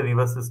study the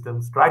river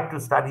systems, tried to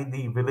study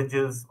the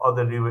villages or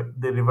the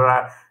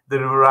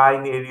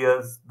riverine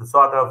areas, the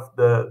sort of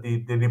the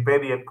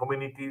riparian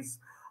communities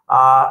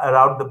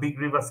around the big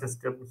river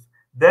systems,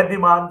 their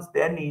demands,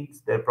 their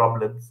needs, their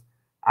problems,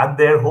 and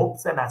their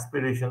hopes and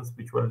aspirations,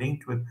 which were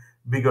linked with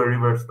bigger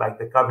rivers like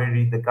the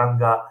Kaveri, the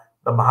Ganga,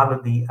 the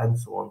Mahanadi, and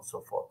so on and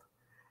so forth.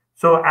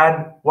 So,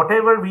 and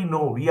whatever we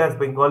know, we as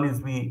Bengalis,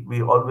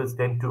 we always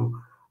tend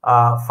to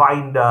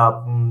find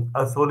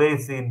a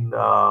solace in,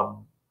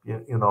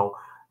 you know,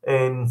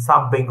 in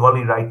some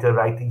Bengali writer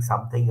writing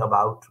something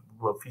about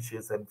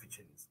fishes and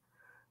fisheries.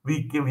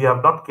 We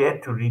have not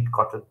cared to read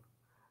Cotton.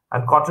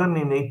 And Cotton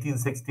in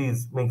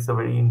 1860s makes a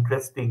very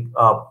interesting,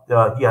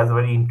 he has a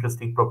very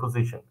interesting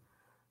proposition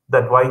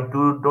that why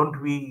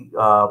don't we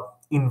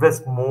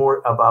invest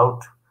more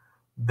about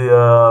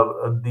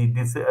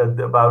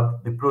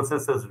about the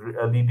processes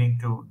leading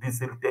to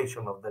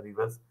desiltation of the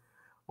rivers.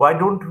 Why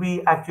don't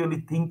we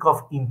actually think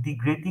of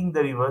integrating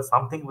the rivers,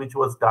 something which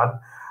was done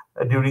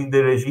during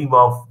the regime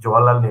of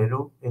Jawaharlal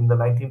Nehru in the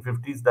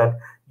 1950s, that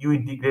you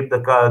integrate the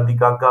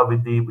Ganga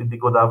with the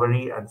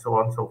Godavari and so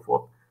on and so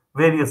forth,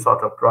 various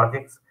sort of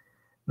projects.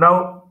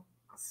 Now,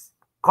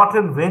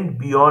 Cotton went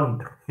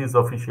beyond his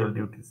official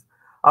duties.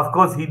 Of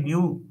course,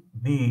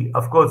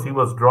 of course, he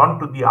was drawn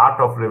to the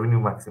art of revenue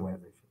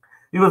maximization.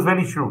 He was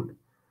very shrewd.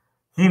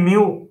 He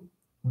knew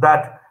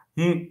that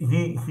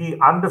he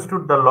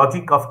understood the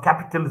logic of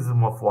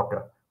capitalism of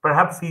water.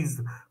 Perhaps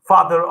he's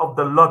father of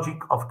the logic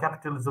of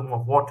capitalism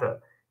of water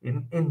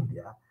in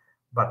India.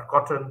 But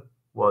Cotton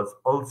was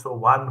also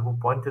one who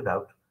pointed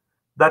out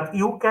that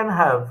you can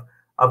have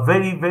a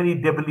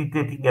very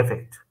debilitating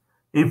effect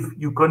if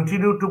you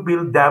continue to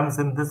build dams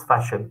in this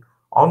fashion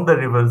on the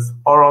rivers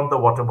or on the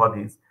water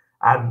bodies,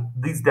 and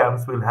these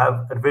dams will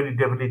have a very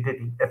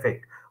debilitating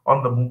effect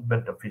on the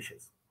movement of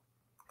fishes.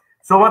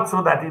 So much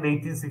so that in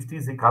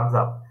 1860s he comes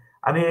up,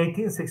 and in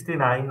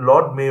 1869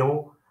 Lord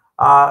Mayo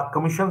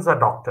commissions a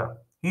doctor.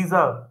 He's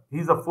a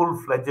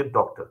full-fledged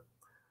doctor,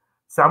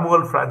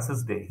 Samuel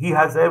Francis Day. He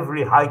has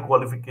every high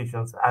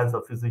qualifications as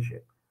a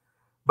physician.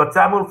 But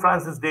Samuel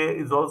Francis Day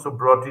is also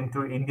brought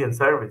into Indian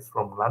service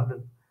from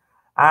London,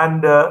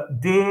 and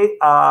Day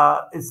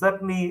is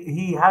certainly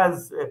he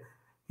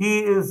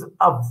is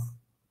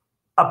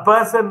a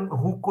person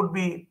who could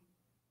be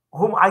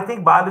whom I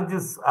think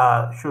biologists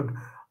should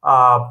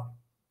uh,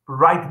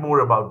 write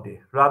more about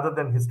day rather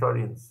than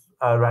historians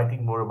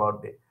writing more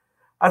about day.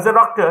 As a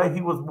doctor,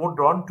 he was more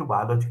drawn to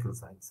biological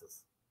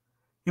sciences.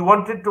 He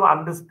wanted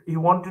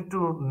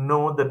to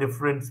know the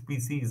different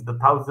species, the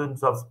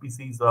thousands of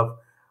species of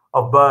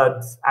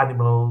birds,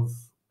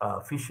 animals,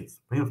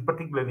 fishes. He was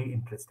particularly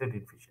interested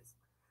in fishes.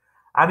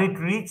 And it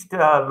reached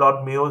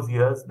Lord Mayo's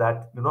ears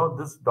that,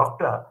 this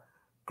doctor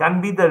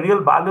can be the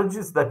real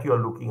biologist that you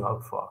are looking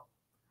out for.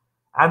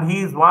 And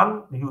he is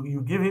one,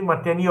 you give him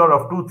a tenure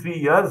of 2 3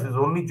 years. His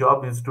only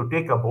job is to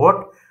take a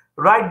boat,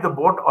 ride the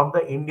boat on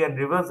the Indian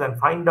rivers, and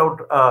find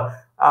out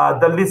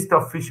the list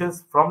of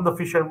fishes from the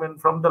fishermen,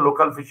 from the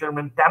local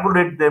fishermen,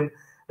 tabulate them,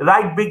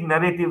 write big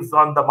narratives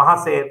on the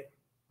Mahasair,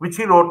 which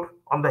he wrote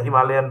on the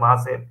Himalayan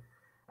Mahasair,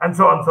 and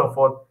so on and so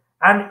forth.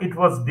 And it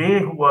was Day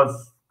who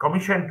was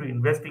commissioned to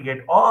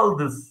investigate all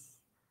these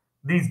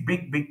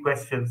big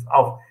questions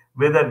of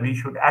whether we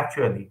should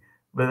actually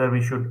whether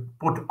we should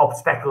put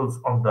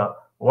obstacles on the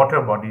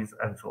water bodies,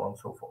 and so on and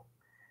so forth.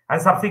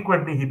 And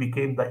subsequently, he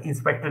became the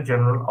Inspector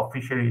General of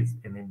Fisheries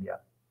in India.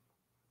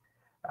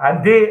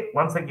 And Day,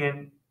 once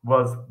again,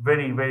 was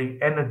very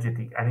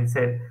energetic. And he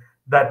said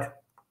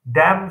that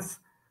dams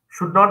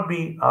should not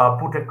be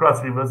put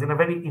across rivers in a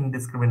very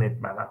indiscriminate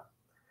manner,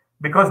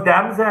 because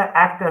dams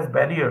act as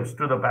barriers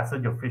to the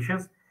passage of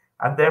fishes,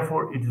 and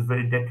therefore it is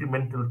very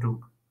detrimental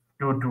to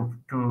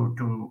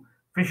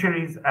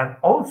fisheries. And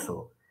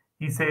also,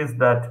 he says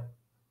that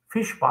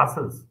fish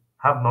passes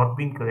have not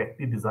been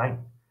correctly designed.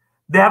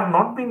 They have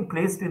not been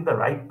placed in the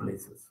right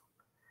places.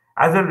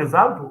 As a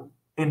result,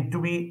 to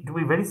be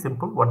very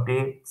simple, what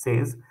Day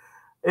says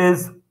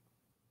is,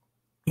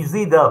 you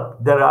see,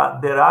 there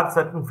are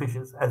certain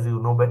fishes, as you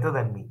know better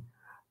than me,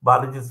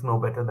 biologists know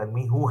better than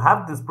me, who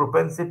have this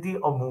propensity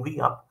of moving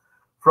up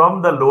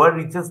from the lower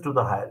reaches to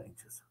the higher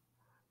reaches.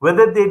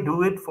 Whether they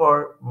do it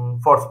for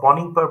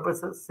spawning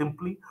purposes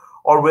simply,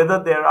 or whether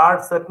there are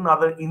certain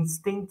other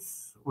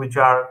instincts which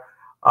are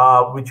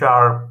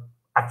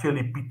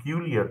actually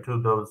peculiar to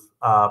those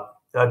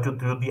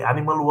to the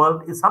animal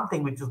world, is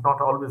something which is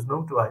not always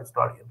known to a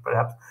historian.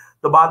 Perhaps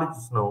the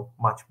biologists know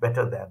much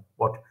better than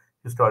what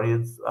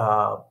historians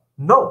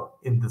know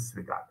in this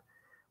regard.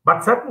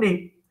 But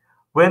certainly,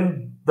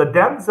 when the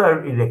dams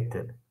are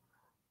erected,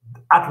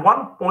 at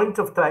one point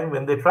of time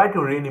when they try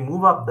to really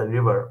move up the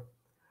river,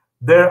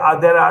 there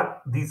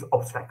are these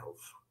obstacles,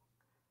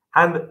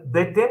 and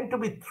they tend to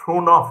be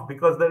thrown off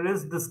because there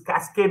is this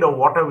cascade of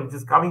water which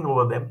is coming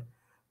over them.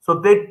 So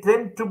they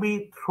tend to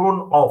be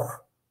thrown off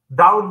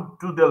down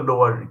to the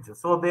lower reaches.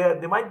 So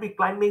they might be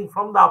climbing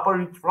from the upper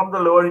reach, from the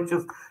lower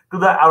reaches to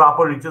the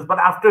upper reaches, but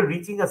after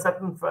reaching a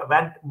certain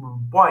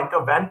point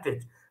of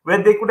vantage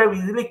where they could have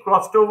easily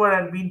crossed over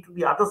and been to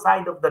the other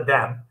side of the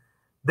dam,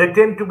 they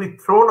tend to be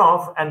thrown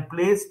off and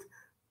placed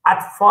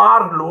at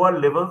far lower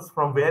levels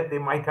from where they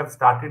might have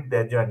started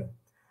their journey.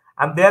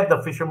 And there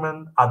the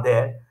fishermen are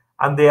there,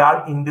 and they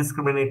are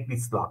indiscriminately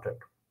slaughtered.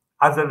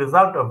 As a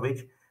result of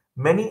which,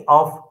 many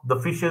of the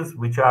fishes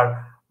which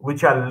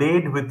are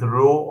laid with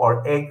roe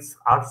or eggs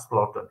are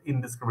slaughtered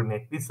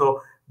indiscriminately.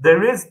 So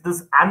there is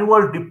this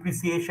annual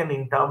depreciation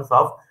in terms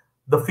of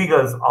the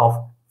figures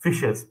of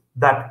fishes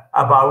that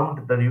abound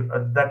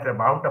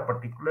a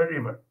particular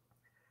river.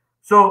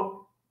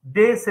 So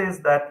Day says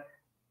that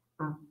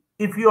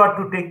if you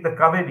are to take the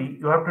Kaveri,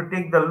 you have to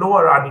take the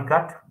lower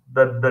Anikat,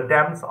 the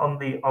dams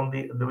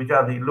which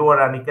are the lower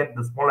Anikat,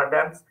 the smaller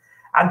dams,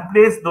 and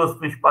place those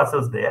fish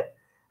passes there.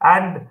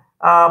 And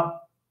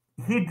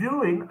he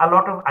drew in a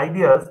lot of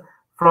ideas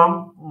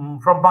from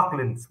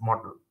Buckland's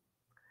model.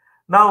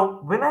 Now,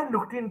 when I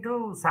looked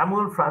into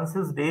Samuel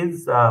Francis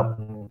Day's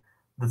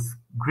this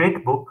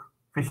great book,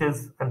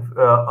 Fishes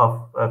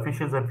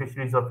and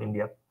Fisheries of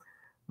India,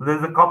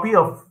 there's a copy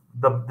of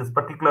this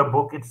particular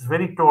book. It's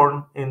very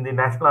torn in the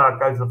National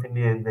Archives of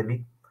India in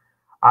Delhi.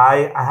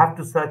 I have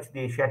to search the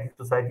Asiatic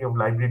Society of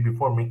Library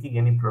before making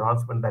any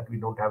pronouncement that we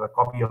don't have a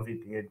copy of it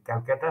here in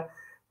Calcutta.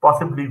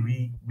 Possibly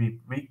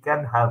we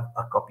can have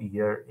a copy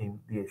here in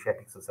the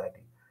Asiatic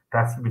Society. It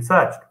has to be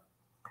searched.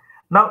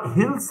 Now,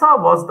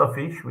 Hilsa was the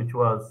fish which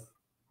was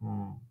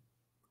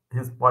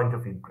his point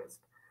of interest.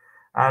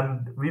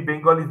 And we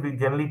Bengalis, we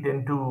generally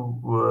tend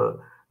to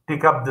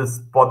take up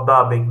this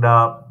Podda,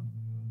 Meghna,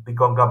 the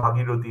Ganga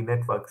Bhagirathi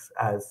networks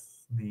as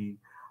the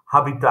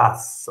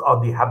habitats or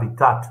the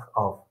habitat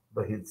of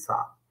the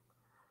Hilsa.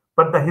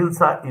 But the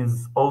Hilsa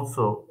is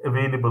also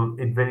available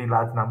in very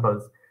large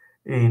numbers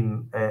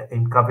in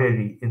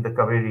Kaveri, in the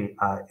Kaveri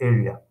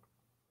area.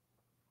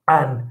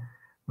 And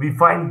we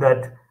find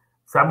that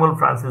Samuel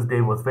Francis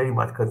Day was very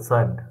much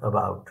concerned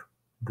about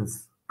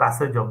this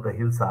passage of the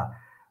Hilsa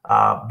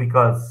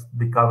because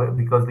the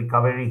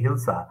Kaveri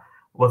Hilsa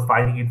was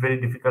finding it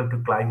very difficult to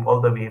climb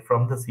all the way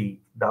from the sea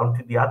down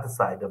to the other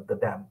side of the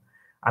dam,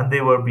 and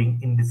they were being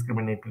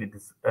indiscriminately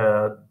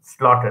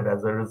slaughtered.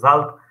 As a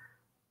result,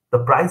 the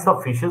price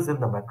of fishes in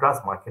the Madras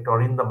market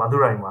or in the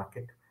Madurai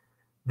market,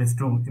 these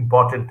two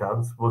important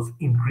towns, was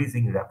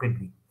increasing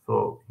rapidly.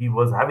 So he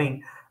was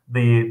having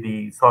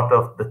the sort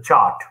of the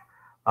chart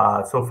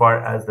so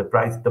far as the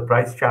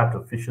price chart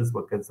of fishes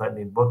were concerned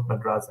in both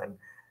Madras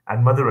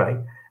and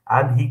Madurai,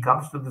 and he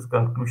comes to this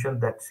conclusion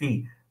that,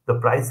 see, the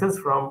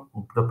prices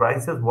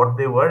what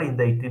they were in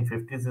the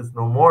 1850s is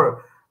no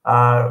more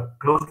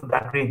close to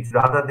that range.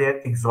 Rather, they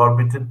are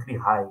exorbitantly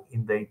high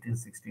in the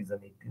 1860s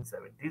and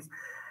 1870s,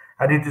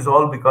 and it is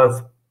all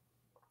because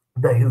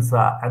the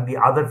hilsa and the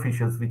other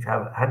fishes which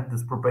have had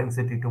this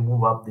propensity to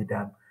move up the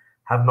dam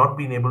have not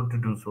been able to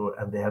do so,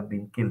 and they have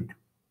been killed.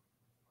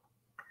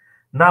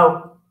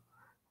 Now,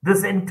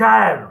 this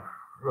entire,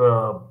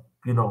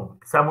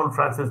 Samuel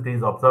Francis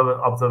Day's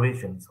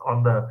observations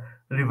on the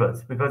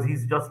rivers, because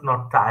he's just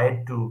not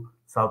tied to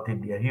South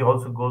India. He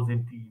also goes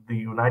into the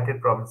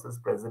United Provinces,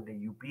 present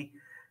in UP.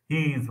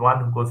 He is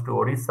one who goes to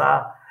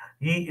Orissa.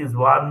 He is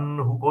one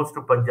who goes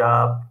to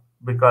Punjab,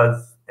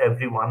 because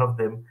every one of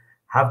them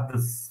have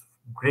this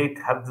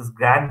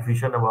grand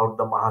vision about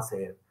the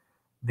Mahasair,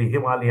 the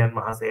Himalayan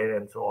Mahasair,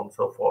 and so on and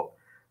so forth.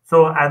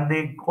 So, and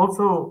they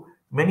also,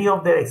 many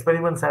of their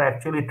experiments are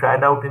actually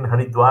tried out in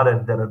Haridwar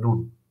and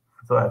Dehradun,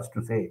 so as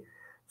to say.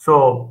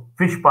 So,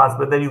 fish pass,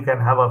 whether you can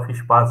have a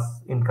fish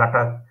pass in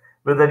Cuttack,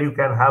 whether you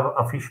can have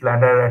a fish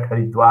ladder at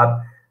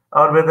Haridwar,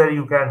 or whether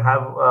you can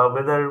have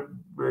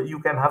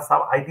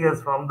some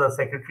ideas from the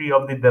secretary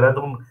of the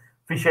Dehradun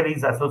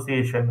Fisheries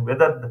Association,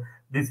 whether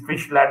these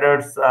fish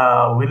ladders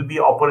will be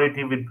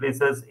operative in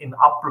places in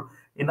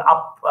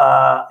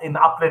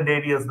upland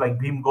areas like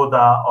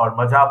Bhimgoda or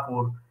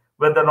Majapur,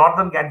 where the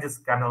northern Ganges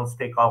canals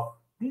take off.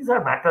 These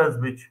are matters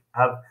which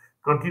have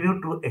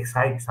continued to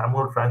excite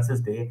Samuel Francis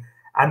Day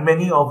and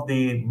many of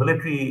the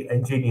military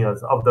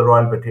engineers of the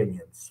Royal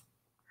Battalions.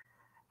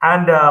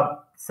 And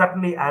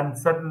certainly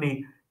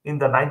in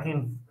the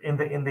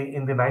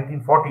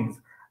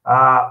 1940s,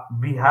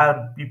 we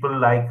had people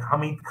like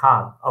Hamid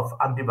Khan of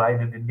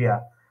Undivided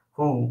India,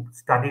 who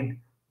studied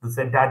this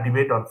entire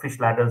debate on fish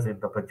ladders in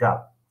the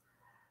Punjab.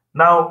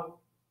 Now,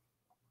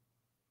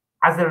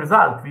 as a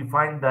result, we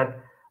find that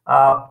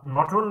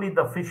not only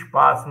the fish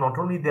pass, not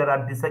only there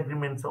are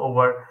disagreements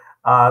over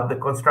the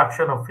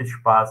construction of fish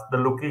pass, the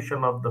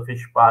location of the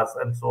fish pass,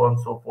 and so on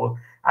and so forth,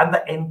 and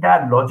the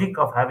entire logic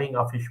of having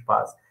a fish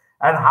pass,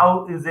 and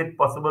how is it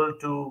possible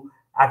to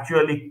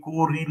actually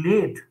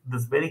correlate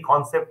this very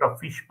concept of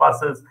fish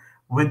passes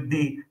with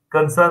the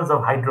concerns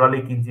of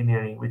hydraulic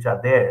engineering, which are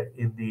there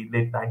in the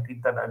late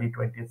 19th and early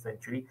 20th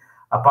century.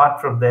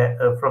 Apart from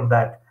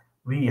that,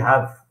 we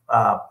have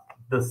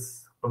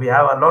we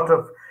have a lot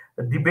of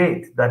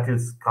debate that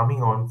is coming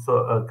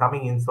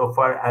in so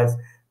far as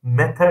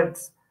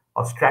methods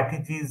or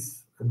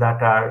strategies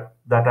that are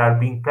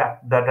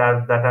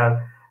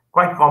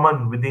quite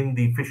common within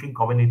the fishing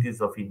communities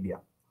of India.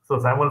 So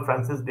Samuel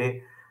Francis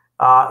Day,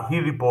 he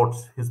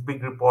reports his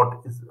big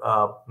report is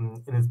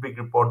in his big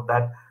report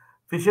that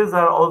fishes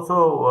are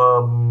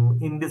also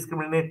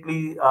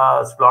indiscriminately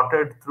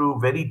slaughtered through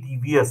very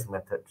devious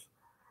methods.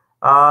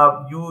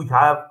 You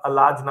have a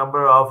large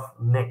number of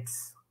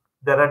nets.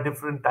 There are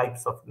different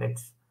types of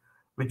nets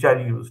which are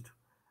used.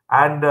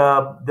 And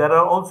there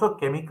are also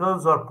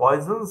chemicals or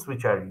poisons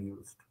which are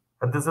used.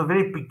 And this is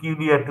very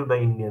peculiar to the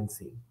Indian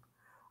scene.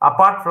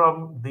 Apart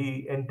from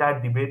the entire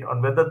debate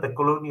on whether the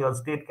colonial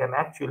state can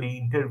actually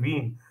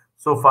intervene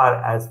so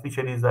far as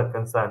fisheries are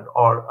concerned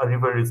or a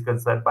river is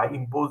concerned by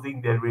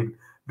imposing their will,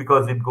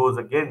 because it goes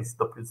against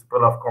the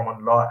principle of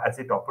common law as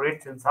it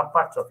operates in some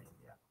parts of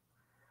India.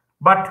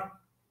 But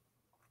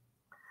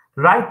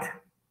right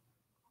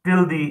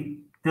till the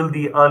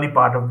early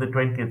part of the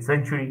 20th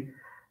century,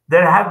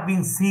 there have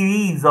been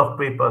series of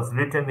papers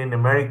written in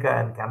America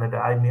and Canada.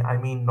 I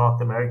mean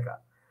North America,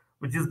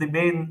 which is the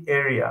main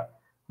area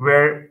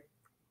where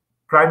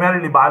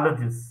primarily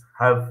biologists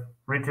have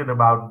written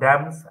about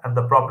dams and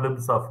the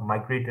problems of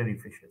migratory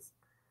fishes.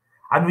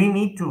 And we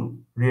need to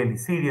really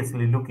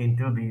seriously look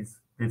into these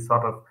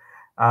sort of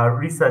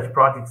research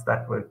projects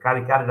that were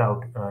carried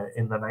out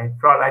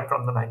right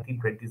from the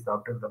 1920s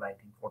down till the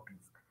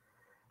 1940s.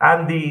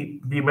 And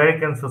the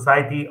American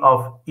Society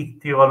of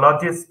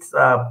Ichthyologists,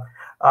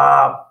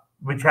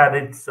 which had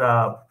its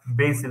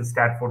base in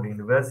Stanford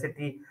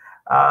University,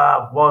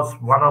 was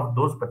one of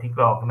those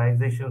particular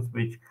organizations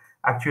which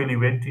actually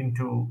went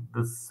into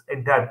this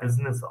entire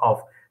business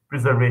of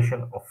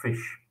preservation of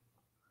fish.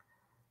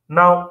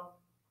 Now,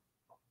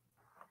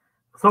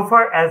 so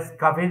far as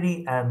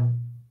Kaveri and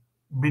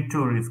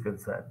Bittur is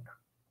concerned,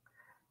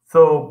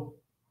 so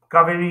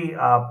Kaveri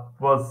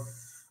was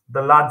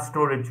the large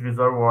storage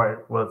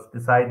reservoir was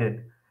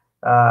decided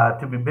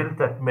to be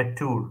built at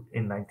Mettur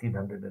in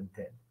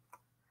 1910.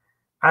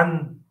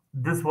 And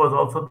this was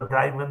also the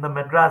time when the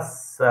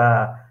Madras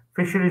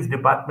Fisheries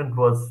Department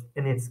was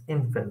in its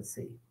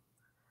infancy.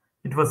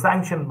 It was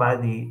sanctioned by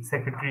the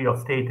Secretary of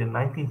State in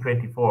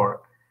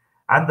 1924,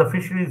 and the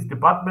Fisheries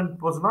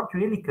Department was not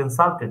really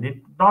consulted. It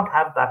did not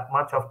have that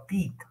much of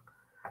teeth.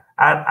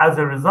 And as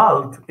a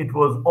result, it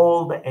was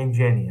all the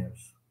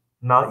engineers.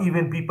 Now,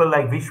 even people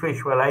like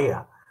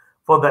Vishweshwaraya,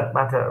 for that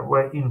matter,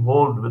 were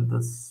involved with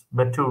this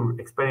Mettur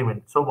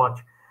experiment so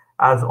much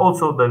as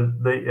also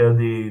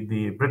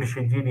the British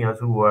engineers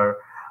who were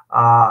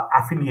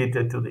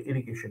affiliated to the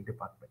irrigation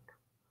department.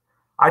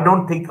 I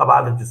don't think a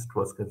biologist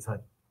was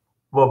concerned.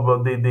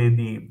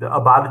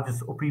 a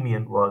biologist's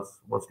opinion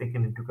was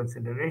taken into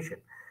consideration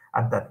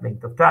at that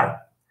length of time.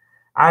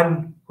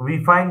 And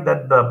we find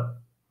that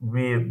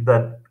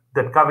that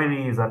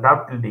Kaveri is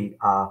undoubtedly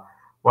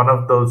one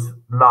of those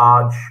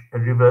large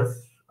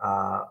rivers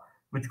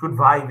which could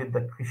vie with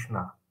the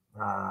Krishna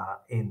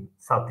in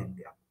South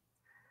India.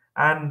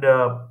 And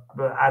the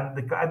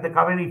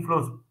Kaveri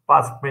flows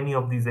past many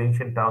of these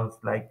ancient towns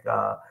like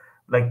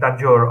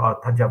Tanjore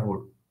or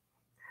Thanjavur.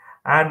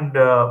 And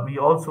we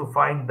also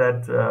find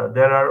that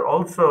there are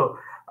also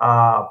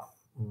uh,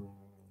 mm,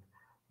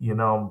 you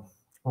know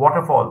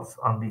waterfalls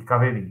on the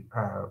Kaveri,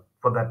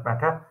 for that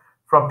matter,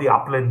 from the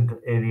upland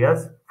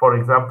areas. For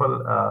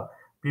example,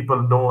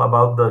 people know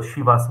about the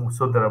Shiva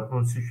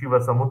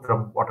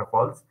Samudram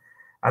waterfalls,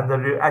 and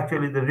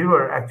actually the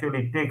river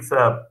actually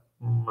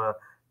mm, uh,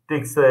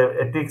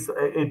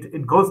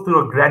 it goes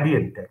through a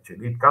gradient.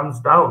 Actually, it comes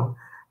down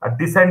a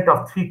descent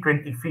of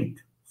 320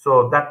 feet.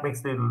 So that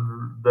makes the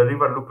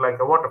river look like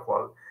a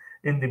waterfall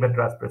in the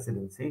Madras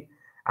Presidency.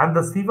 And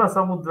the Siva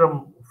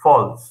Samudram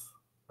falls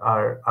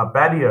are a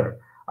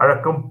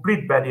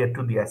complete barrier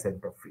to the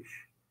ascent of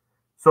fish.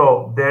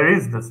 So there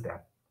is this dam.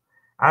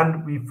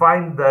 And we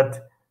find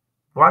that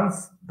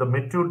once the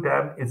Mittur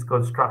Dam is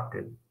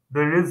constructed,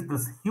 there is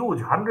this huge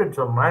hundreds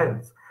of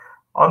miles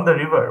on the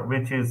river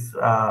which is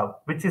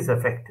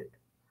affected,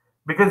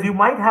 because you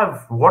might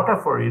have water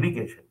for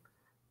irrigation,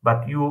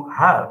 but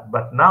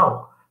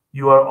now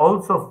you are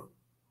also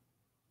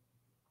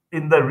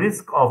in the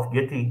risk of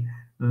getting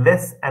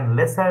less and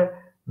lesser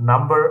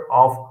number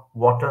of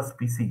water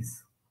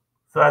species.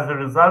 So as a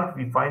result,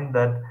 we find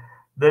that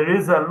there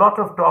is a lot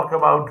of talk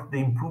about the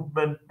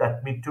improvement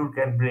that Mittur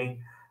can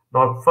bring.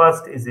 Not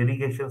first is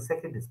irrigation,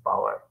 second is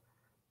power.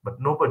 But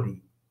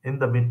nobody in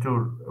the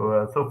Mittur,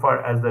 so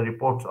far as the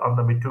reports on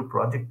the Mittur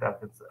project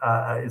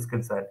is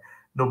concerned,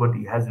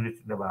 nobody has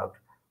written about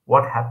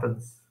what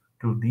happens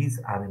to these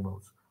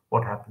animals,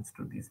 what happens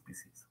to these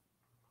species.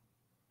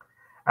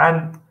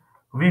 And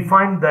we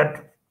find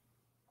that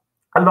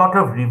a lot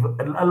of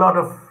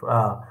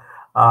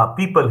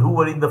people who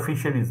were in the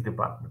fisheries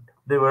department,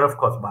 they were of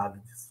course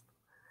biologists,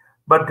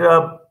 but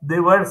they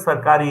were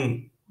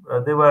Sarkari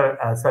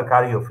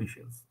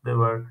officials. They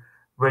were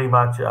very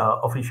much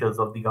officials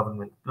of the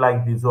government,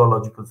 like the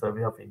Zoological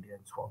Survey of India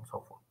and so on and so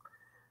forth.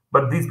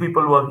 But these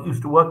people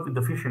used to work with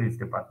the fisheries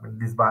department,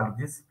 these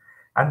biologists,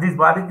 and these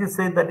biologists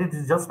say that it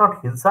is just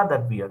not Hilsa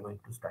that we are going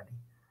to study.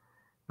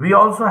 We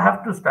also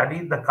have to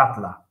study the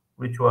Katla,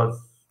 which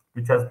was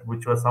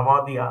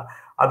somehow the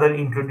other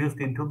introduced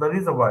into the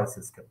reservoir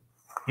system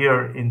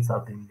here in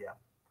South India,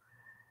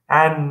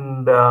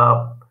 and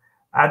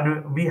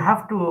we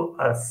have to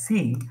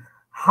see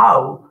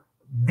how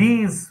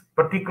these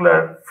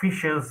particular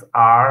fishes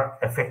are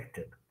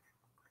affected.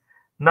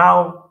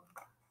 Now,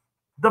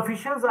 the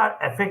fishes are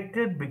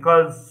affected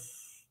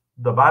because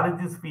the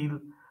biologists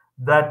feel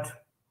that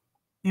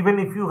even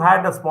if you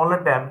had a smaller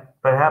dam,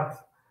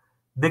 perhaps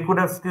they could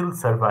have still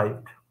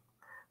survived.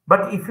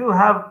 But if you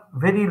have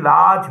very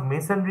large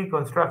masonry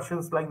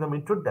constructions like the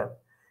Mittur Dam,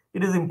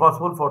 it is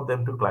impossible for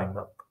them to climb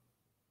up.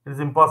 It is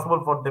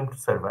impossible for them to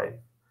survive.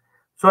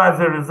 So as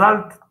a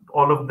result,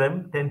 all of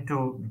them they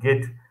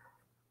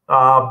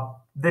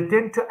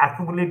tend to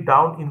accumulate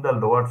down in the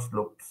lower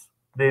slopes.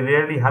 They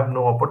rarely have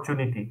no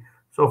opportunity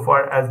so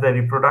far as their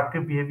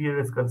reproductive behavior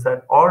is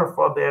concerned, or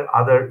for their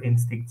other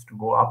instincts to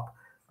go up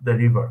the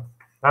river.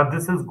 Now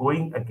this is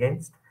going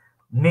against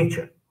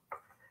nature.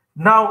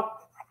 Now,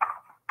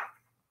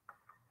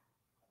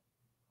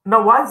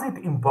 why is it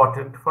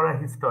important for a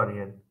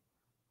historian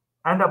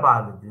and a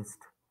biologist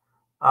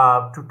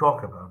to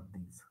talk about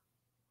these?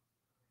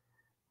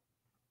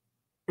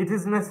 It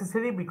is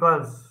necessary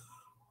because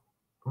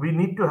we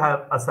need to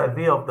have a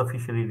survey of the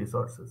fishery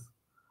resources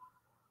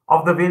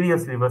of the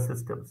various river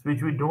systems,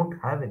 which we don't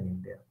have in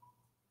India.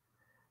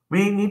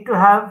 We need to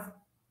have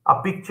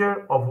a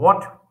picture of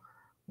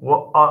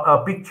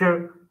a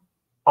picture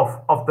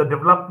of the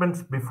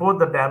developments before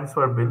the dams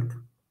were built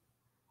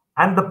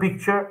and the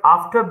picture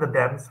after the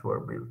dams were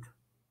built.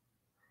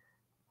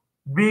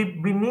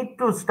 We need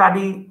to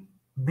study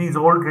these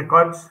old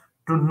records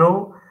to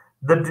know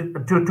that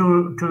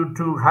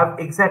to have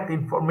exact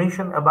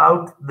information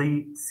about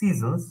the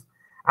seasons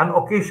and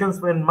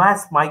occasions when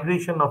mass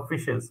migration of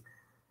fishes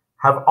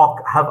have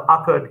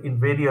occurred in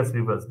various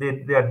rivers.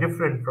 They are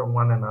different from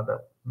one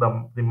another.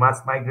 The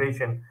mass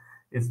migration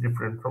is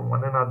different from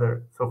one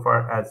another so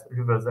far as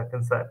rivers are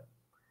concerned.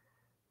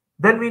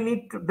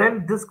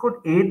 Then this could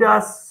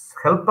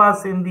help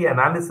us in the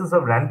analysis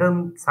of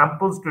random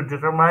samples to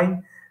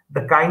determine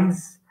the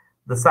kinds,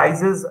 the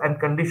sizes and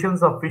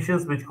conditions of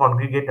fishes which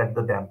congregate at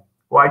the dam.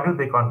 Why do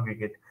they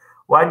congregate?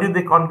 Why do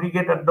they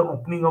congregate at the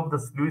opening of the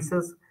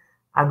sluices?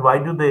 And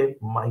why do they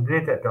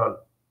migrate at all?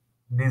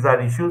 These are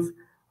issues,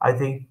 I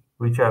think,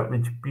 which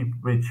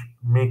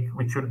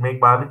should make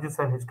biologists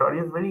and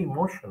historians very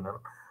emotional,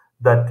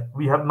 that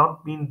we have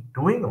not been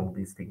doing all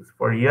these things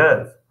for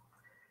years.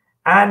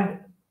 And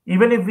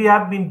even if we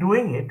have been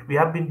doing it, we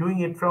have been doing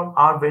it from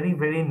our very,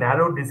 very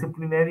narrow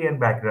disciplinary and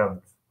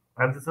backgrounds.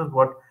 And this is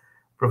what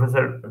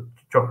Professor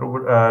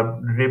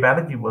Ray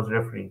Banerjee was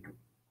referring to.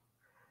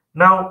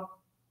 Now,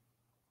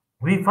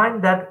 we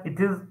find that it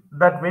is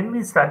that when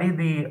we study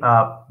the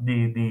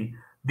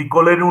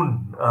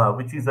Kolerun,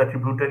 which is a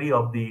tributary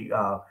of the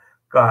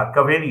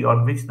Kaveri,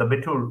 on which the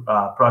Mettur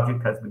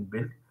project has been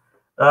built,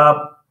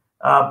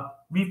 uh,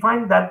 we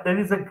find that there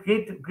is a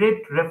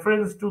great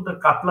reference to the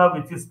Katla,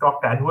 which is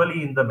stocked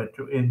annually in the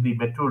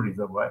Mettur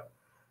reservoir.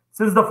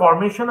 Since the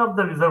formation of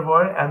the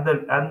reservoir and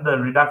the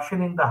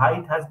reduction in the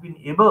height has been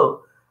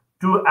able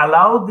to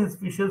allow these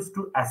fishes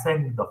to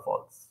ascend the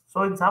falls.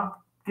 So in some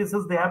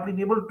cases, they have been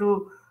able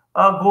to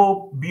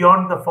go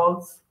beyond the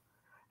falls,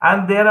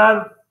 and there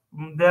are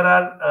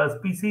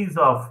species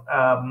of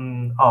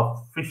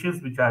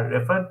fishes which are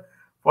referred.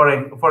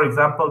 For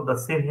example, the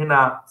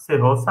Sirhina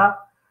cirrhosa,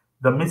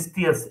 the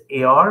Mystius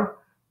aor,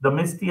 the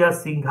Mystia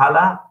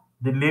singhala,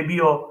 the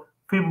Labio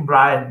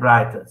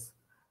fimbriatus.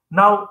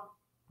 Now,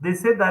 they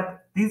say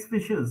that these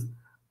fishes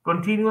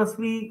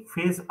continuously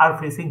are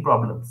facing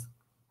problems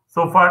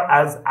so far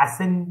as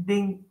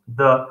ascending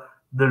the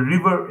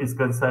river is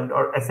concerned,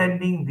 or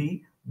ascending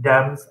the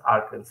dams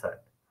are concerned.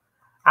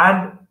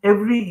 And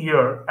every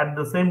year at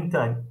the same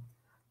time,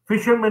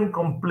 fishermen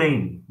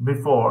complain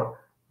before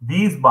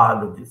these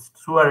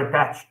biologists who are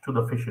attached to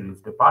the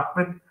fisheries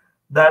department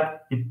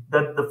that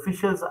the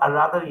fishes are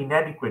rather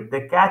inadequate.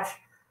 The catch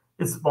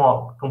is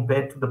small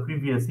compared to the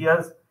previous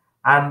years,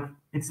 and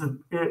they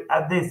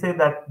say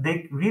that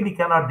they really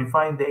cannot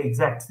define the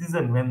exact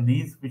season when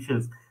these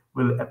fishes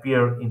will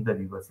appear in the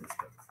river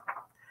systems.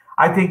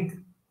 I think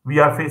we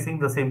are facing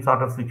the same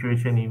sort of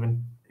situation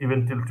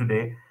even till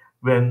today,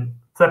 when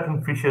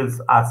certain fishes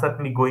are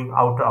certainly going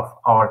out of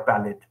our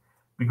palate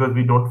because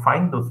we don't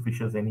find those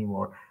fishes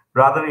anymore.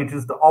 Rather, it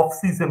is the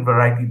off-season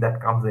variety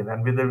that comes in,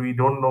 and whether we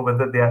don't know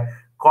whether they are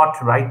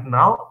caught right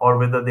now or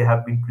whether they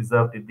have been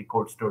preserved in the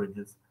cold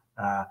storages,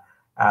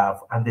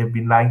 and they've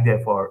been lying there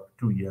for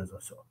 2 years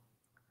or so.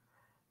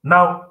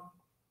 Now,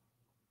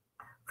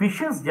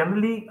 fishes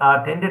generally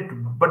tended to,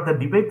 but the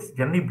debates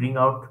generally bring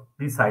out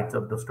these sides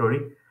of the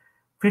story.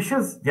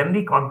 Fishes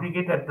generally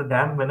congregate at the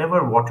dam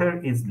whenever water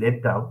is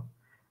let down,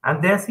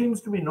 and there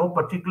seems to be no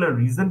particular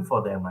reason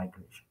for their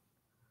migration.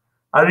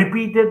 A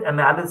repeated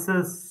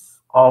analysis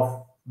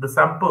of the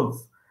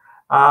samples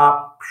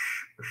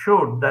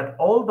showed that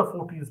all the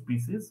 14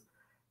 species,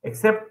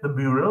 except the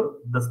burrell,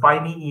 the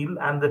spiny eel,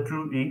 and the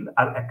true eel,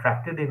 are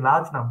attracted in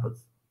large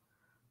numbers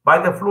by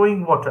the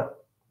flowing water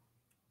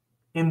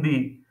in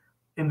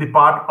the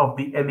part of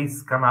the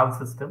Ellis Canal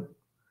system,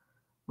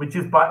 which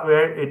is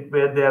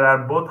where there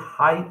are both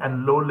high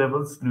and low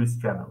level sluice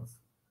channels.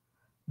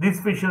 These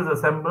fishes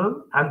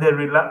assemble, and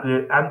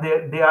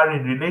they are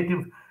in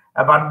relative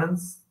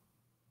abundance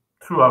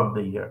throughout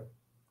the year.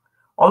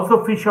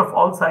 Also, fish of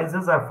all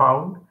sizes are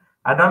found,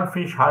 adult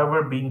fish,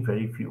 however, being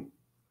very few.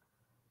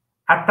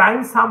 At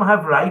times, some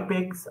have ripe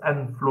eggs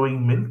and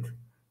flowing milk.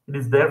 It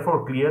is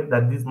therefore clear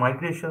that these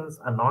migrations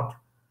are not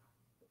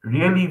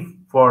really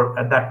for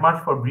that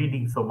much for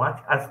breeding so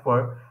much as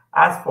for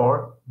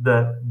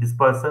the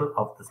dispersal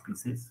of the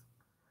species.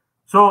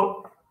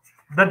 So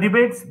the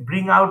debates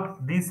bring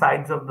out these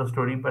sides of the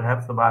story.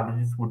 Perhaps the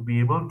biologists would be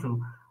able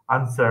to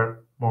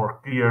answer more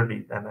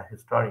clearly than a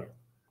historian.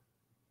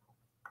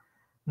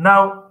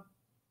 Now,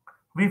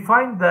 we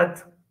find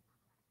that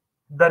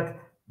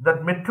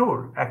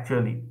Mettur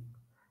actually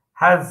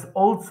has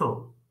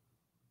also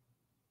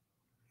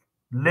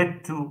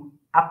led to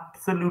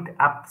absolute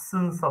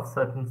absence of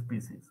certain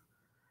species.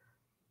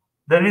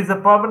 There is a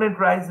permanent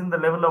rise in the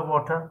level of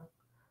water,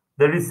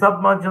 there is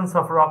submergence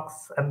of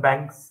rocks and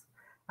banks,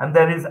 and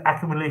there is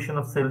accumulation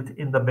of silt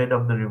in the bed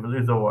of the river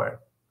reservoir.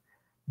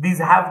 These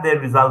have their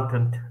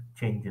resultant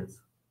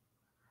changes.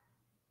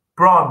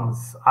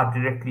 Prawns are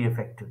directly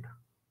affected.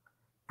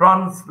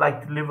 Prawns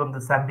like to live on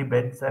the sandy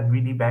beds and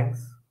weedy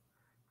banks,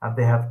 and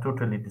they have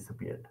totally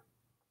disappeared.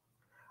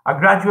 A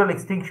gradual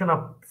extinction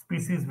of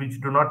species which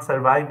do not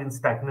survive in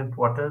stagnant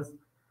waters,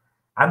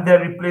 and their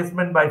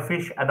replacement by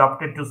fish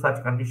adapted to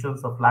such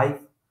conditions of life,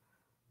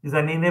 is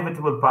an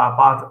inevitable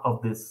part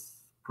of this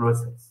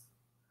process.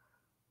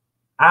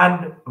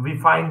 And we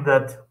find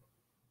that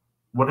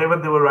whatever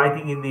they were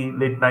writing in the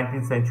late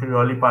 19th century,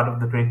 early part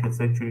of the 20th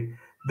century,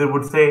 they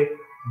would say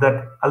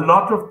that a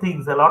lot of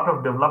things, a lot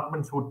of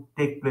developments would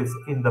take place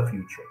in the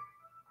future.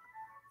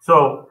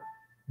 So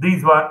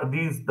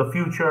the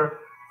future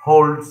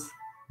holds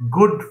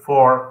good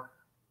for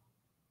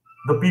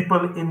the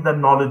people in the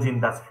knowledge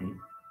industry,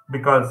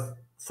 because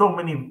so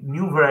many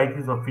new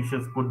varieties of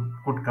fishes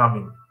could come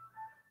in.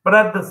 But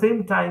at the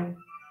same time,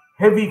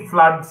 heavy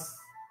floods,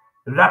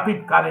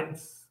 rapid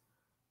currents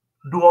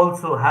do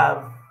also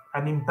have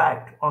an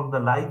impact on the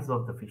lives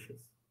of the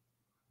fishes.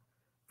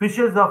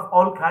 Fishes of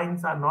all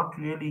kinds are not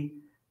really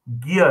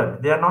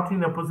geared, they are not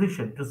in a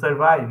position to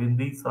survive in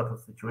these sort of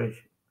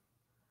situations.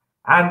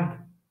 And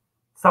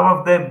some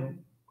of them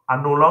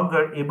are no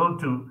longer able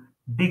to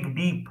dig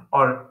deep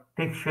or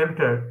take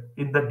shelter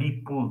in the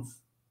deep pools.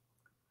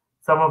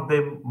 Some of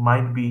them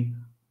might be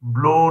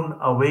blown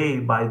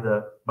away by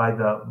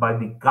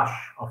the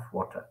gush of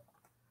water.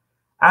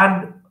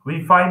 And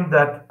we find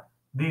that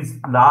these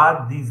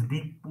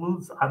deep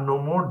pools are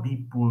no more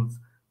deep pools.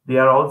 They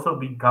are also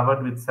being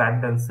covered with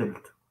sand and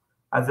silt.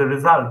 As a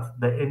result,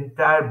 the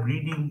entire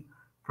breeding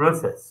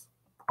process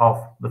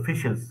of the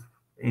fishes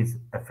is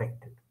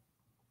affected.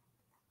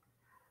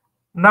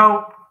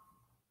 Now,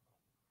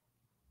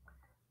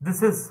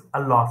 this is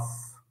a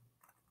loss.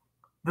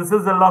 This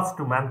is a loss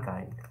to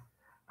mankind,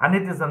 and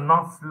it is a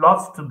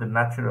loss to the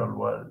natural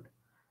world.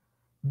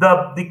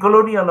 The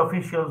colonial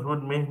officials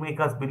would make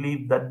us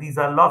believe that these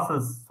are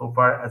losses so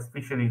far as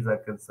fisheries are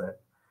concerned.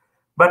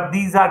 But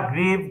these are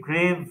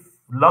grave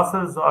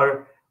losses,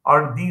 or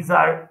these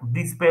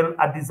spell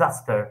a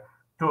disaster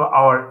to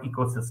our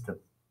ecosystem.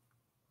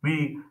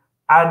 We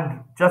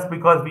and just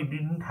because we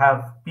didn't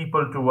have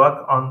people to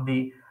work on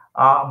the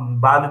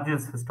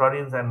biologists,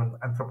 historians, and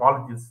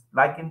anthropologists,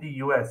 like in the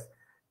US,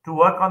 to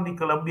work on the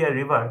Columbia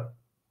River,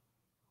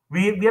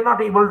 we are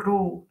not able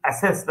to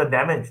assess the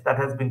damage that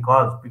has been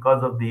caused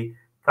because of the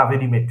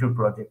Kaveri Metro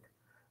project.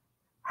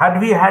 Had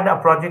we had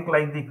a project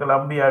like the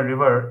Columbia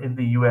River in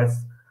the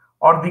US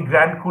or the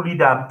Grand Coulee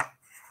Dam,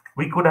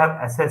 we could have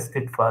assessed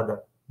it further.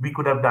 We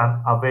could have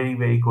done a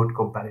very good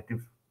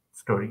comparative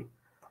story,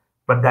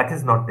 but that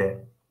is not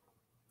there.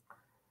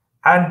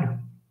 And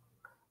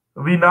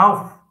we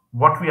now,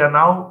 what we are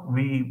now,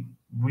 we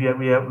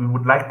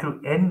would like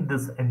to end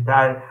this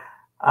entire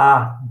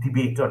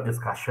debate or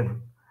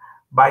discussion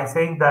by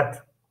saying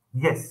that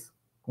yes,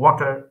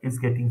 water is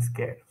getting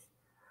scarce.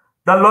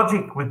 The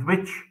logic with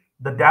which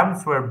the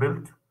dams were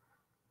built,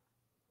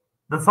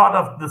 the sort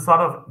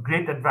of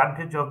great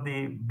advantage of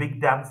the big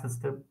dam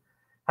system,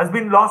 has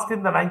been lost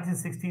in the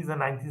 1960s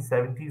and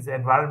 1970s.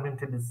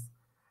 Environmentalists,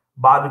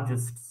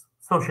 biologists,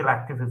 social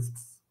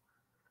activists,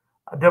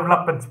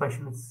 development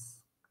specialists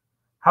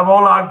have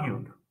all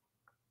argued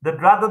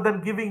that rather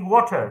than giving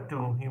water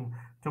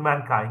to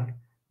mankind,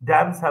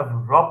 dams have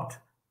robbed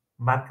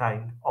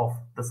mankind of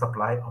the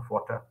supply of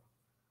water.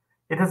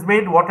 It has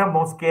made water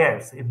more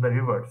scarce in the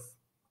rivers,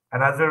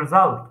 and as a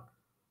result,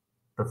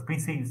 the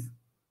species,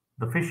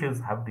 the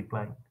fishes have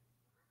declined.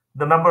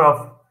 The number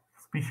of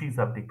species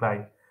have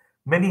declined.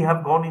 Many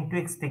have gone into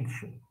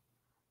extinction.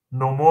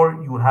 No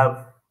more you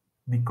have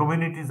the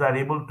communities are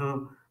able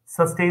to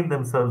sustain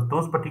themselves.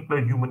 Those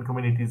particular human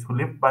communities who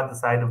live by the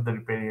side of the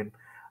riparian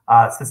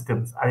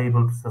systems are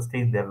able to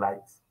sustain their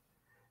lives.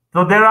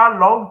 So there are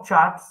long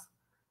charts,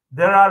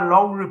 there are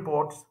long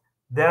reports,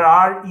 there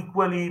are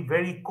equally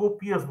very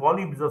copious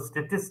volumes of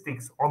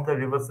statistics on the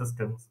river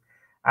systems,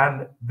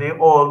 and they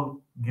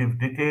all give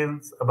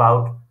details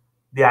about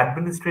the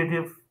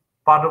administrative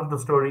part of the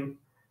story.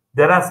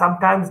 There are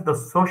sometimes the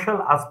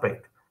social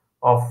aspect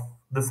of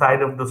the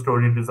side of the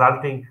story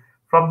resulting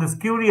from this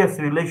curious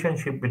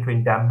relationship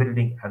between dam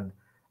building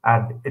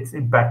and its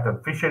impact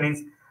on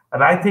fisheries.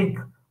 And I think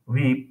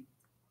we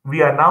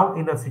are now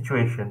in a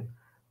situation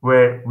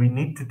where we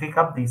need to take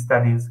up these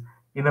studies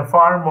in a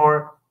far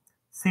more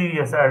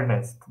serious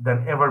earnest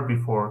than ever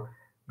before,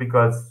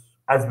 because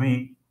as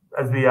we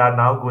are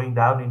now going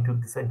down into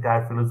this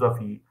entire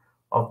philosophy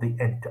of the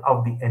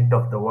end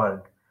of the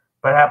world,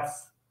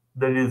 perhaps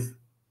there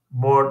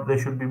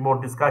should be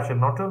more discussion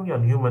not only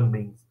on human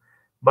beings,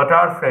 but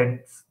our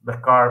friends, the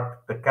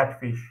carp, the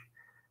catfish,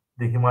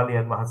 the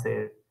Himalayan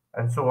Mahasaur,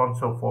 and so on and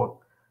so forth,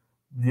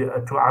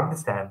 to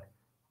understand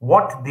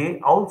what they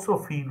also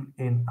feel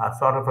in a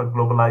sort of a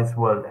globalized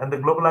world. And the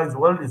globalized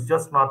world is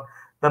just not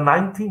the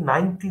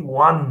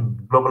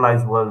 1991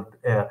 globalized world,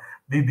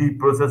 the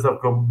process of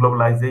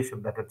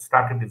globalization that had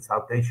started in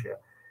South Asia.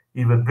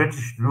 Even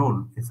British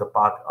rule is a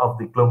part of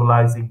the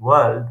globalizing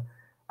world,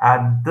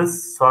 and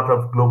this sort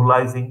of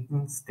globalizing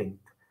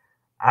instinct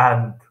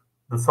and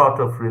the sort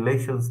of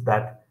relations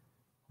that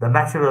the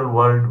natural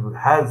world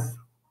has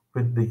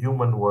with the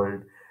human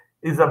world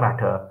is a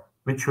matter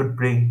which should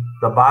bring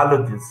the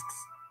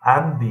biologists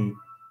and the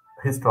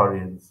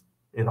historians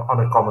on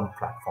a common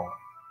platform.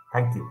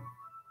 Thank you.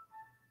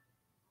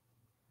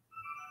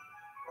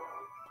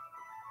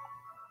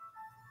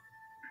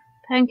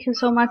 Thank you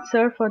so much,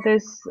 sir, for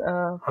this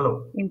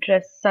Hello.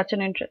 such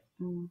an interest.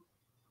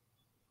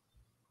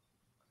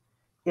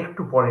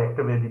 একটু পরে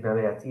একটা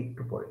ওয়েবিনারে আছি,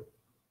 একটু পরে।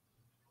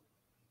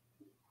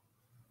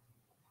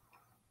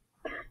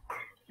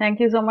 Thank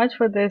you so much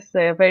for this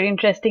very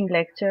interesting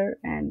lecture,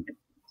 and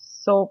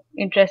so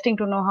interesting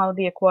to know how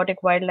the aquatic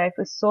wildlife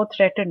is so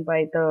threatened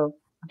by the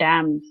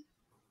dams.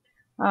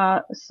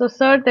 So,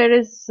 sir, there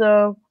is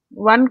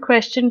one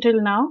question till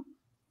now.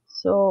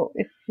 So,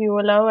 if you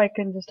allow, I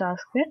can just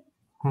ask it.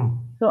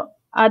 So,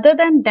 other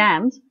than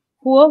dams,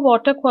 poor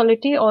water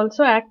quality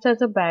also acts as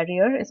a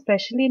barrier,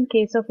 especially in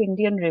case of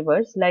Indian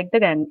rivers like the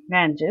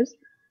Ganges.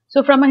 So,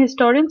 from a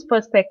historian's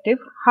perspective,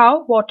 how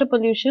water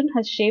pollution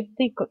has shaped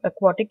the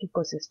aquatic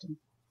ecosystem?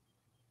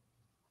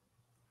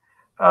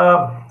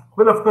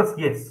 Well, of course,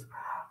 yes,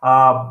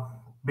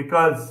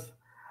 because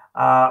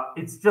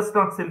it's just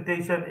not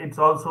siltation. It's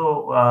also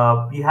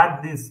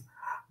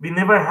we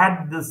never had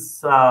this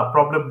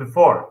problem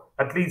before.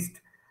 At least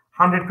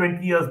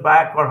 120 years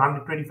back or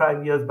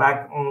 125 years back,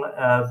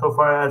 so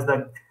far as the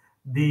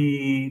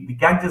the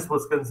Ganges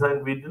was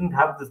concerned, we didn't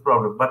have this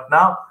problem. But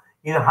now,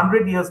 in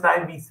 100 years'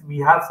 time, we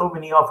have so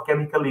many of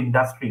chemical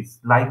industries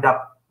lined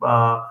up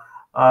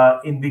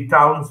in the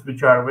towns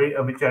which are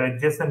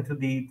adjacent to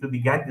the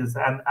Ganges,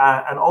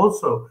 and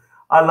also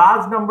a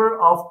large number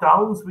of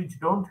towns which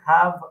don't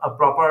have a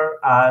proper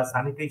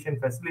sanitation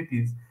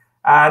facilities,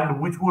 and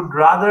which would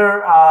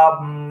rather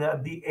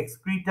the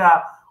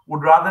excreta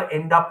would rather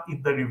end up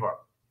in the river,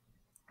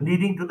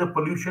 leading to the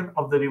pollution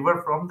of the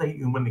river from the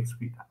human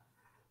excreta.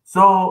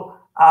 So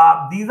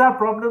these are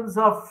problems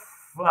of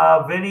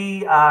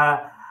very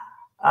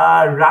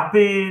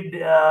rapid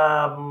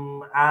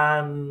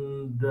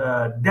and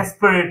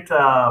desperate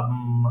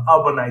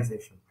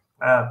urbanization,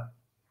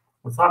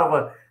 sort of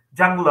a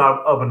jungle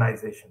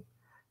urbanization.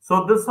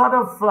 So this is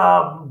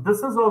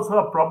also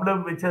a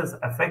problem which has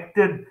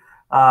affected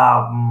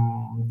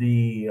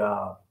the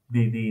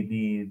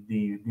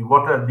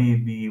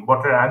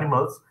water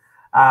animals,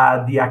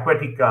 the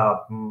aquatic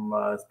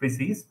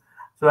species,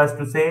 so as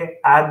to say.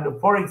 And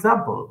for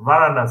example,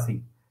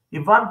 Varanasi.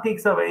 If one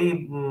takes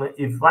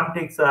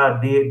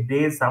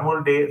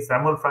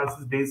Samuel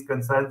Francis Day's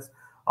concerns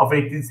of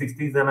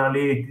 1860s and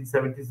early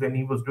 1870s, when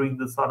he was doing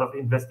this sort of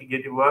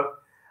investigative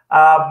work,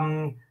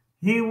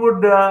 he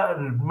would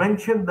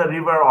mention the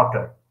river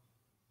Otter,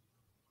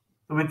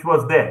 which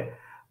was there.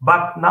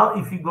 But now,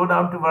 if you go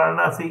down to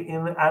Varanasi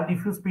and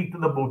if you speak to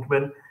the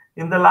boatmen,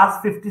 in the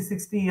last 50,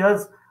 60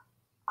 years,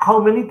 how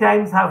many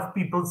times have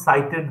people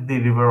cited the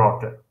river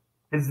Otter?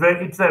 It's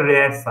a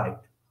rare sight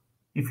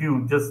if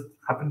you just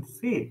happen to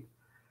see it.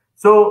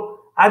 So,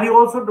 and you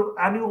also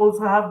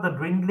have the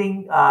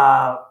dwindling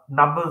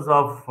numbers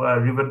of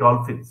river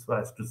dolphins, so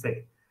as to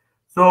say.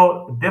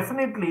 So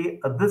definitely,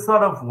 this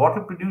sort of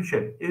water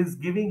pollution is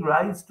giving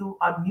rise to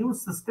a new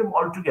system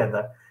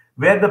altogether,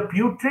 where the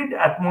putrid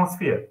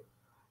atmosphere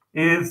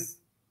is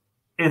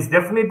is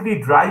definitely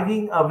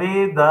driving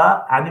away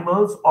the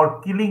animals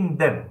or killing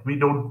them. We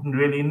don't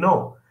really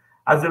know.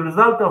 As a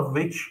result of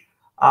which,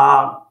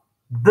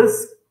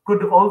 this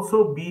could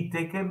also be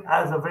taken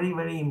as a very,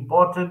 very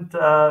important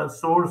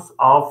source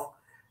of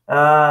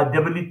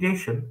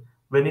debilitation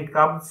when it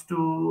comes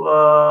to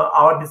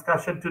our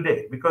discussion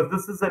today, because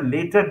this is a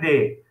later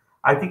day.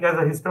 I think, as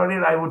a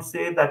historian, I would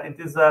say that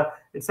it's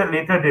a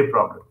later day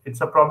problem.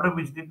 It's a problem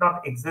which did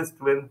not exist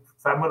when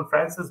Samuel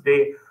Francis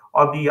Day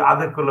or the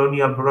other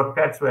colonial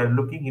bureaucrats were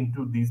looking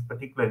into these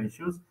particular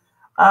issues.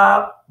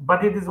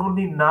 But it is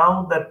only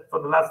now that for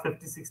the last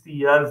 50, 60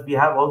 years, we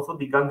have also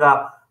the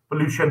Ganga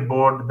Pollution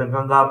Board, the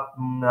Ganga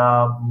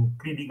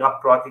cleaning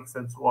up projects,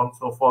 and so on and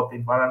so forth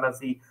in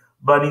Varanasi,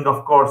 burning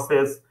of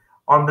corpses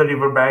on the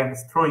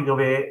riverbanks, throwing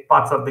away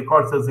parts of the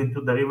corpses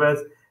into the rivers.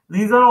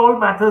 These are all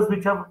matters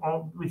which have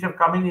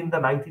come in the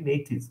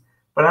 1980s.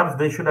 Perhaps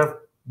they should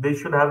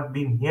have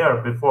been here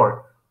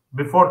before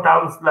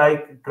towns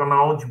like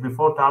Kannauj,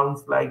 before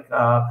towns like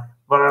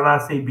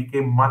Varanasi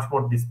became much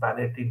more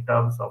disparate in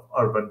terms of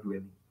urban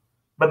dwelling.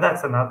 But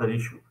that's another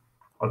issue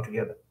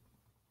altogether.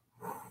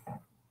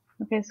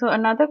 Okay, so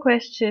another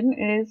question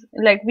is,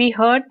 like, we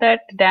heard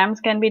that dams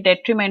can be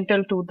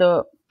detrimental to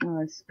the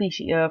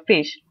species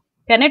fish.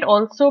 Can it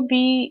also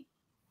be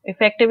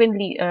effective in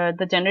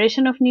the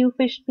generation of new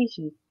fish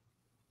species?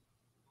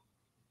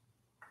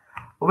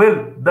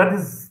 Well, that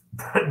is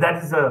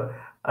a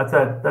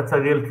that's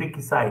a real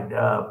tricky side.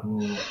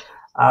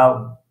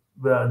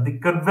 The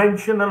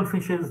conventional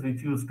fishes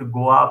which used to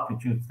go up,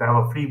 which used to have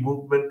a free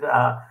movement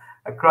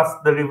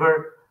across the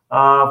river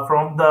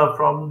from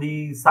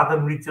the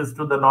southern reaches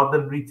to the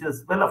northern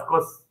reaches. Well, of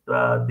course,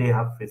 they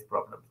have faced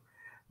problems,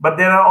 but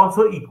there are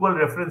also equal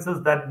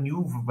references that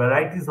new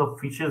varieties of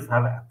fishes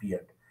have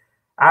appeared,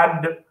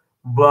 and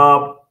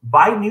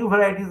by new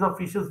varieties of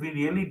fishes, we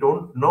really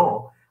don't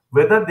know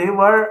whether they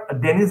were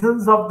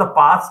denizens of the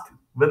past,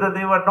 whether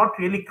they were not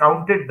really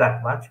counted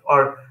that much,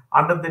 or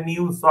under the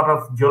new sort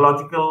of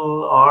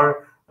geological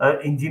or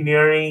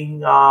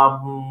engineering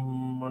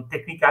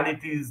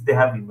technicalities they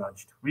have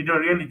emerged. We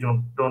don't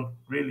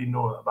really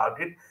know about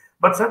it,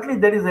 but certainly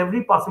there is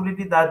every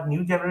possibility that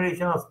new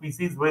generation of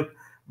species with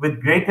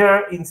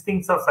greater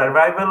instincts of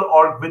survival,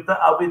 or with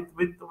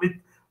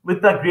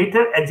a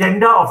greater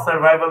agenda of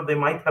survival, they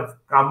might have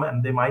come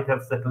and they might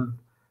have settled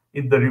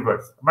in the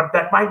rivers. But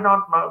that might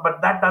not.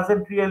 But that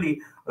doesn't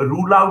really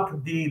rule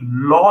out the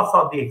loss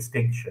or the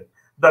extinction.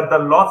 The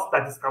loss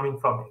that is coming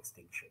from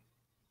extinction.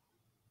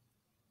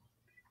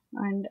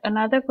 And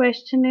another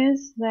question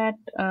is that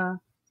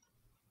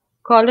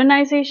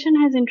colonization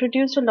has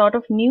introduced a lot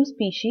of new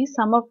species,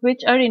 some of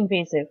which are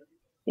invasive.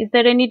 Is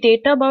there any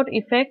data about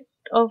effect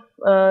of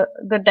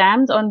the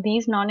dams on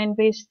these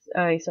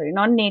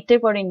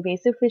non-native or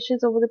invasive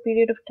fishes over the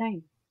period of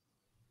time?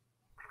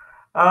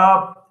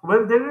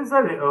 Well, there is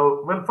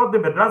well, for the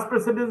Madras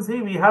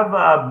presidency, we have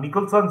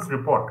Nicholson's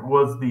report. Who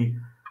was the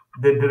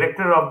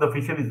director of the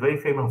fisheries, very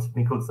famous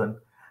Nicholson.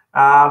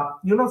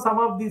 Some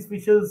of these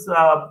fishes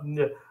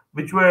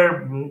which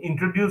were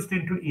introduced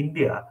into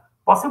India,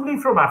 possibly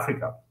from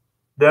Africa.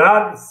 There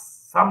are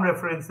some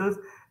references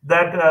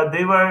that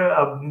they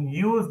were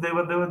used, they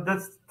were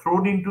just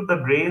thrown into the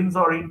drains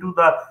or into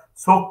the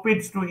soak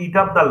pits to eat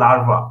up the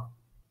larva.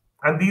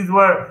 And these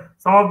were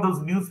some of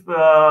those new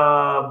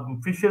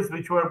fishes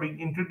which were being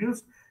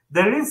introduced.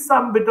 There is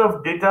some bit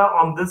of data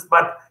on this,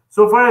 but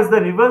so far as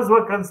the rivers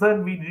were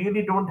concerned, we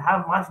really don't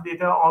have much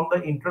data on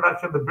the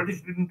introduction. The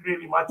British didn't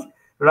really much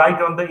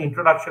write on the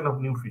introduction of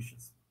new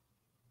fishes.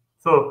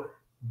 So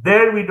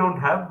there we don't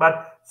have.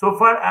 But so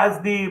far as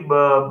the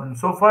urban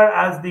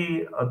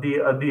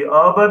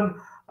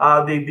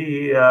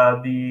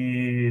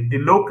the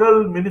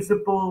local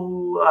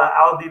municipal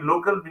or the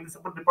local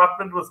municipal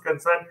department was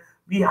concerned,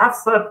 we have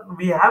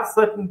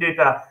certain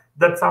data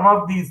that some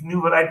of these new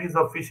varieties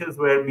of fishes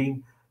were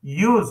being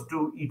used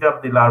to eat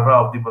up the larvae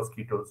of the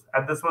mosquitoes,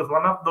 and this was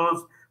one of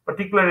those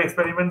particular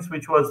experiments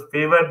which was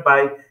favored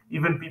by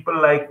even people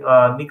like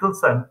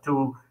Nicholson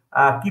to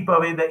keep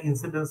away the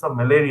incidence of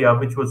malaria,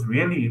 which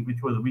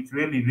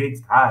really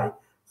raged high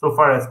so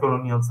far as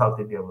colonial South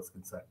India was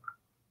concerned.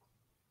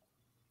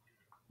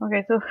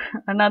 Okay, so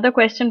another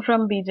question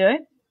from Bijay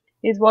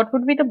is, what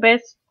would be the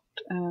best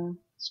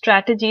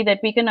strategy that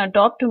we can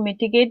adopt to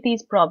mitigate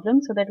these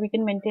problems so that we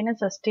can maintain a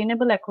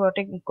sustainable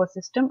aquatic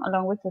ecosystem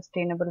along with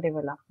sustainable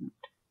development?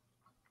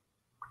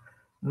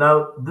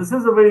 Now, this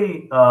is a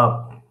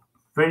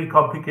very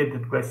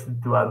complicated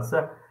question to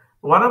answer.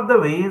 One of the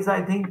ways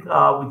I think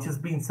which is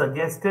being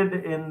suggested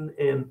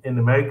in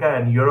America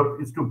and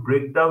Europe is to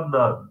break down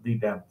the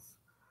dams.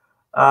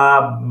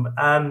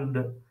 And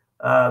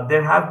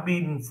there have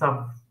been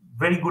some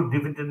very good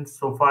dividends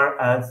so far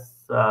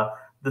as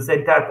this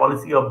entire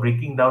policy of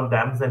breaking down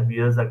dams and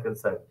weirs are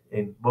concerned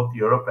in both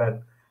Europe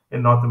and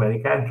in North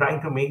America, and trying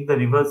to make the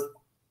rivers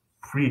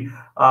free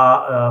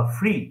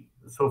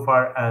so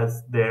far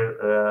as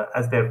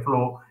their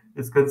flow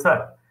is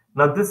concerned.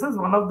 Now, this is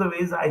one of the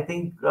ways I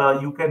think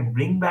you can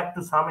bring back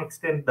to some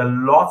extent the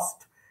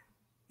lost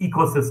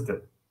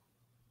ecosystem,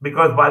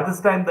 because by this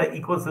time the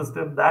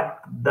ecosystem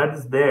that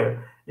is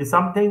there is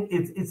something,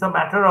 it's a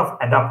matter of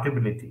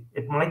adaptability.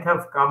 It might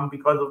have come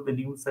because of the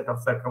new set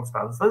of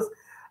circumstances.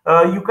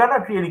 You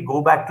cannot really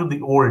go back to the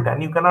old,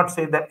 and you cannot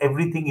say that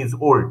everything is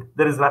old.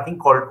 There is nothing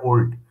called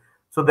old.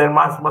 So there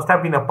must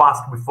have been a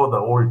past before the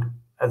old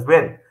as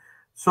well.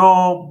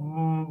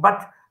 So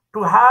but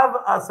to have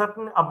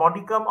a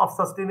modicum of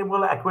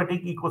sustainable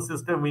aquatic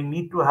ecosystem, we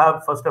need to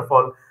have, first of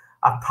all,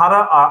 a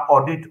thorough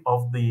audit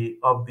of the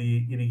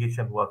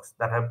irrigation works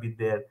that have been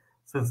there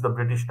since the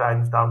British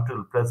times down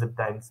till present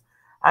times,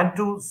 and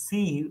to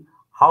see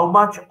how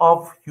much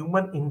of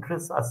human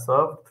interests are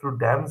served through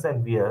dams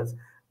and weirs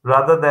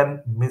rather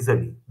than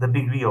misery, the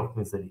degree of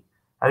misery.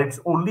 And it's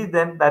only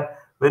then that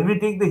when we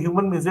take the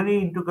human misery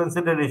into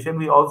consideration,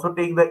 we also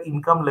take the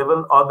income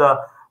level or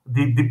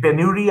the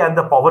penury and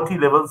the poverty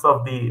levels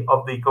of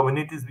the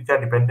communities which are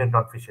dependent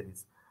on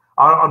fisheries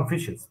or on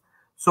fishes.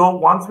 So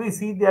once we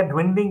see their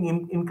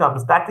dwindling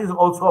incomes, that is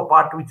also a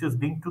part which is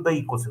linked to the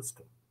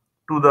ecosystem,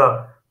 to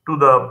the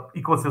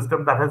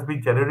ecosystem that has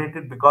been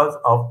generated because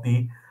of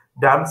the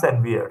dams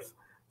and weirs.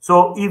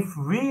 So if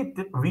we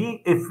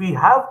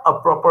have a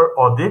proper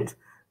audit,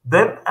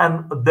 then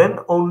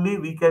only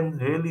we can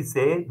really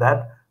say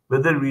that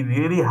whether we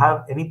really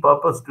have any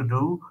purpose to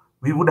do,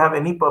 we would have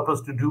any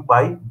purpose to do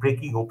by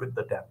breaking open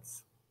the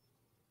dams.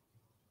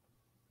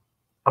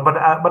 But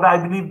I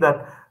believe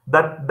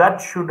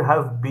that should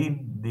have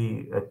been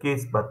the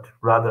case, but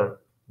rather,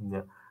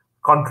 yeah,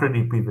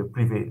 contrary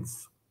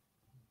prevails.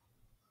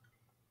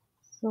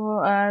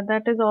 So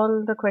that is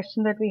all the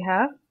question that we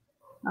have.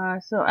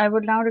 So I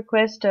would now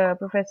request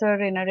Professor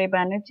Renare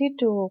Banerjee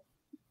to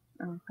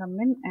come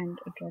in and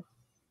address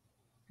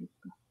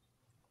people.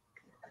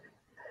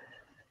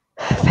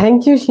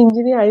 Thank you,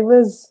 Shinjini. I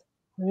was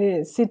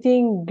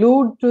sitting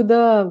glued to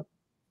the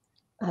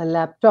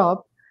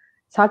laptop.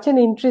 Such an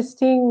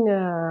interesting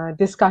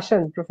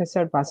discussion,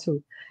 Professor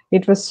Basu.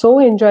 It was so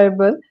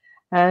enjoyable,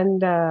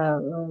 and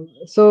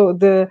so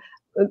the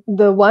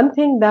one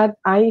thing that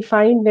I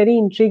find very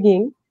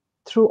intriguing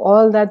through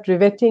all that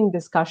riveting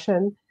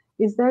discussion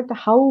is that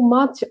how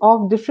much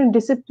of different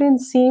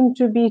disciplines seem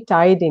to be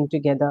tied in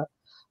together.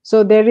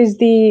 So there is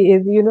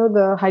the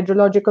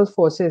hydrological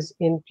forces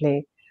in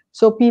play.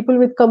 So people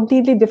with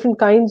completely different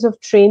kinds of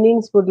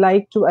trainings would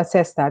like to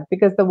assess that,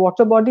 because the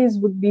water bodies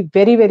would be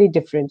very, very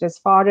different as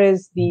far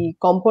as the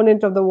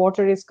component of the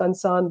water is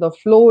concerned, the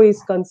flow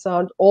is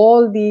concerned,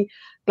 all the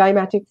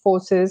climatic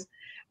forces.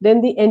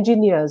 Then the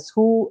engineers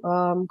who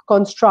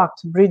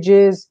construct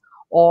bridges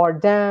or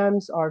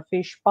dams or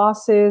fish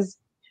passes.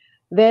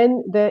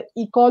 Then the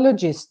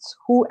ecologists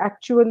who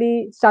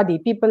actually study,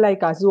 people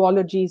like us,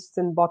 zoologists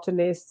and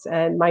botanists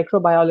and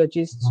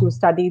microbiologists who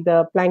study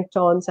the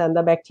planktons and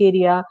the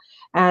bacteria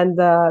and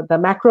the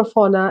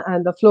macrofauna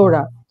and the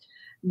flora.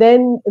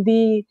 Then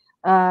the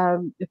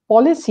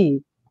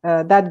policy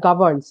that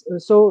governs.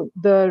 So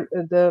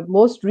the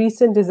most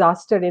recent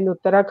disaster in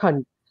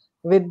Uttarakhand,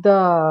 with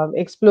the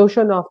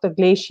explosion of the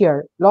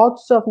glacier,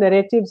 lots of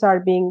narratives are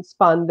being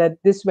spun that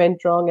this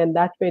went wrong and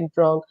that went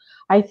wrong.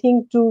 I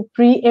think to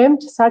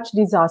preempt such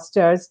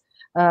disasters,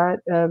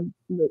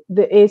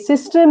 a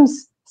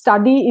systems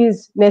study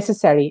is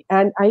necessary.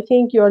 And I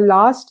think your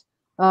last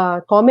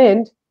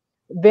comment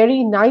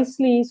very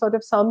nicely sort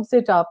of sums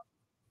it up,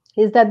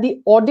 is that the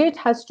audit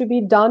has to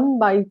be done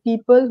by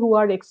people who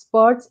are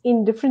experts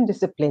in different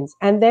disciplines,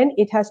 and then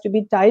it has to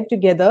be tied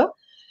together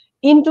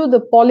into the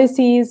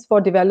policies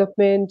for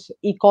development,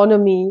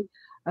 economy,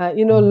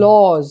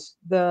 laws,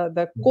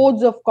 the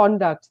codes of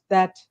conduct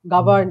that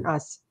govern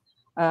us,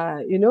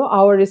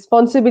 our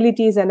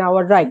responsibilities and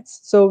our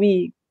rights. So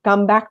we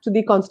come back to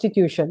the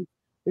Constitution.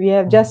 We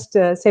have just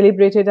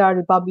celebrated our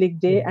Republic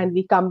Day, and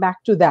we come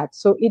back to that.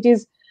 So it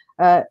is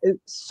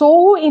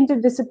so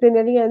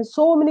interdisciplinary, and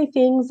so many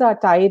things are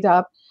tied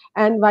up.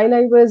 And while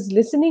I was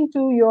listening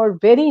to your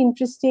very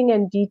interesting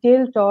and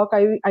detailed talk,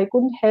 I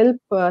couldn't help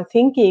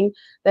thinking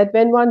that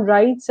when one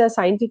writes a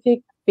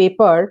scientific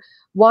paper,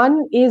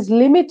 one is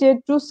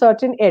limited to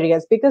certain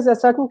areas, because a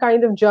certain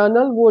kind of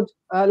journal would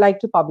like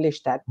to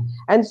publish that.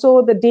 And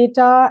so the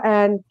data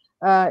and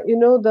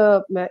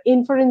the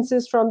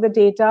inferences from the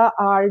data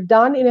are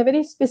done in a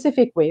very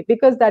specific way,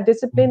 because that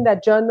discipline,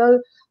 that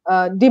journal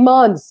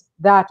demands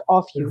that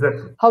of you.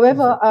 Exactly.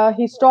 However, a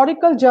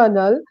historical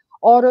journal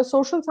or a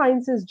social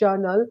sciences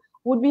journal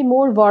would be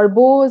more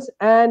verbose,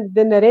 and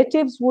the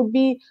narratives would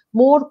be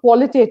more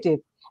qualitative.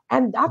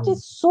 And that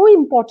is so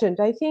important,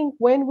 I think,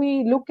 when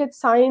we look at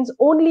science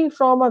only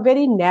from a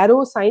very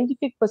narrow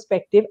scientific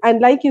perspective. And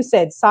like you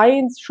said,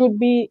 science should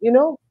be,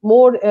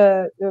 more,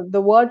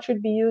 the word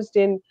should be used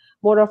in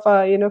more of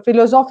a,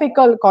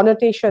 philosophical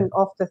connotation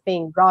of the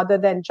thing, rather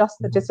than just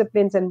the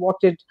disciplines and what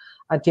it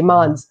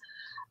demands.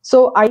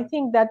 So I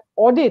think that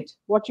audit,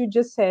 what you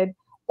just said,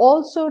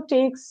 also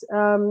takes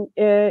ought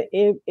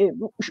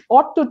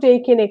to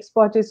take in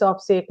expertise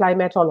of, say,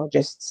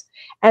 climatologists,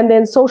 and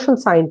then social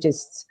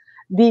scientists,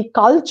 the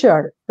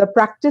culture, the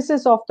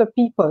practices of the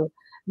people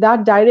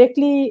that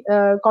directly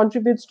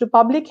contributes to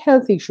public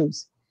health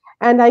issues.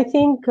 And I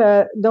think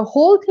the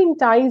whole thing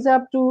ties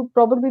up to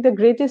probably the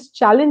greatest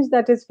challenge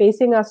that is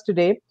facing us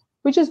today,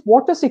 which is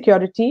water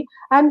security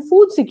and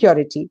food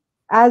security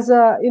as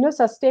a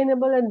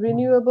sustainable and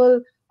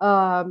renewable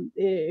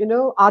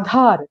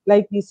adhar,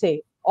 like we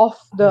say, of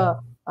the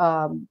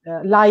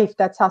life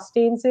that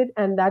sustains it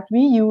and that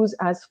we use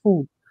as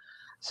food.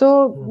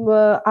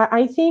 So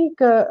I think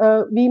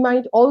we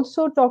might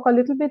also talk a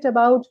little bit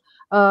about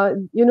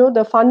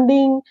the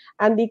funding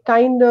and the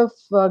kind of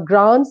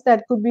grants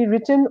that could be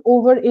written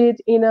over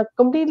it in a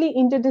completely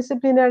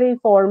interdisciplinary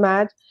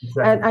format.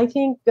 Exactly. And I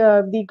think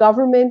the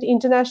government,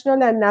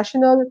 international and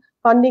national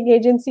funding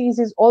agencies,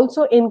 is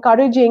also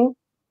encouraging,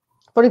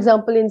 for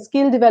example, in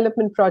skill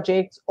development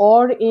projects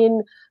or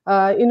in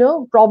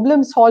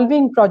problem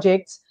solving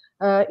projects.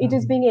 It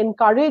is being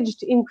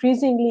encouraged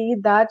increasingly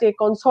that a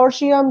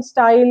consortium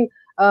style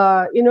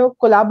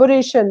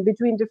collaboration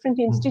between different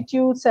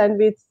institutes and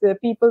with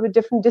people with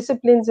different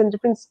disciplines and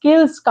different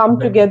skills come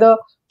together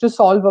to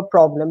solve a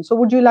problem. So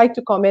would you like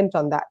to comment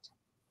on that?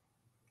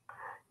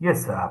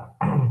 Yes,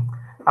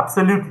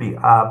 absolutely.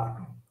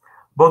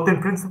 Both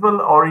in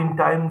principle or in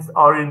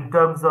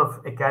terms of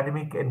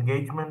academic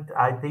engagement,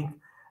 I think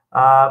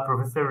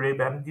Professor Ray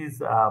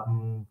Banerjee's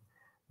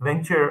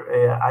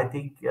venture, I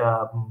think,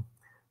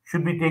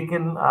 should be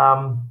taken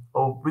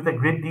with a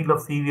great deal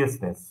of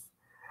seriousness.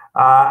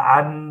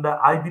 And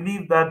I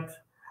believe that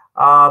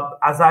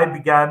as I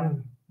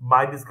began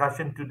my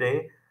discussion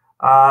today,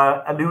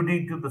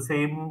 alluding to the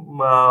same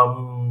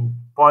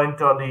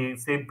point or the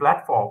same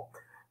platform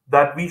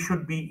that we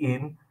should be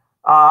in,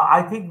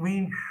 I think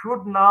we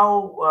should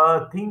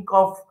now think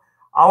of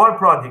our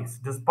projects,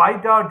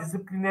 despite our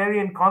disciplinary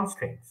and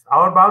constraints,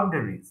 our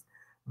boundaries.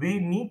 We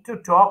need to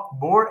talk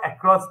more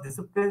across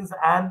disciplines,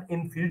 and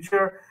in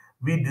future,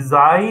 we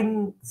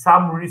design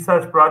some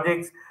research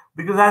projects,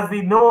 because as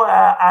we know,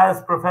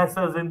 as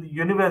professors in the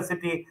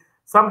university,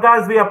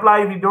 sometimes we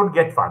apply, we don't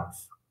get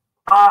funds.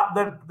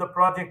 The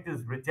project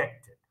is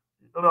rejected.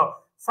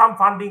 Some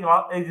funding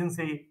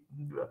agency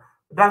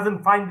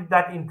doesn't find it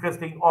that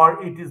interesting,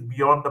 or it is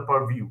beyond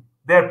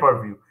their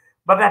purview.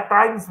 But at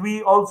times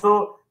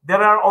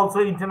there are also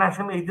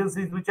international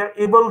agencies which are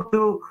able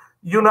to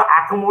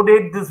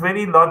accommodate this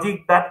very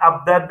logic that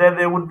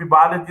there would be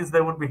biologists,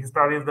 there would be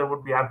historians, there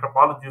would be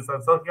anthropologists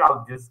and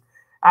sociologists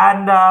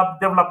and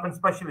development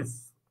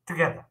specialists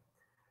together.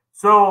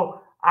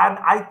 So, and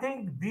I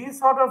think these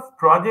sort of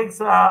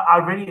projects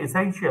are very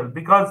essential,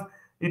 because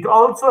it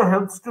also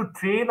helps to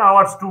train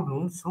our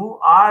students who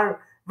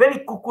are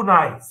very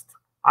cocoonized.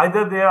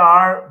 Either they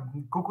are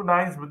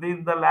cocoonized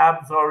within the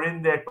labs or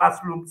in their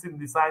classrooms in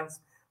the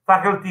science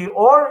faculty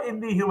or in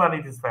the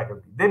humanities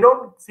faculty. They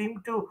don't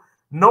seem to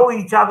know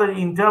each other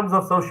in terms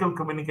of social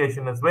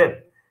communication as well.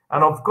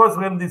 And of course,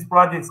 when these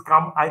projects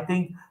come, I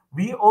think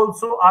we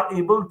also are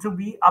able to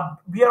we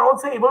are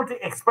also able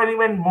to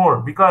experiment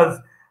more, because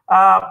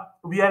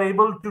we are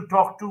able to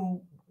talk to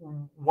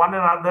one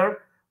another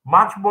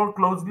much more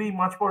closely,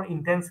 much more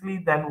intensely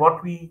than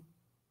what we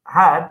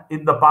had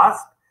in the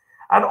past,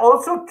 and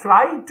also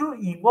try to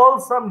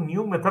evolve some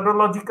new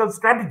methodological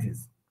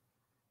strategies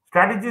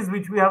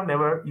which we have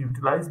never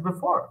utilized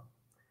before.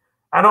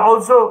 and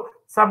also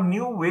some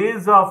new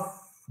ways of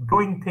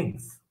doing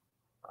things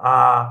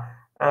uh,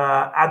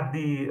 at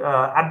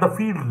the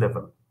field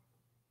level.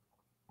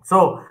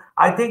 So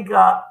I think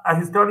a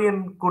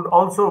historian could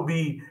also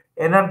be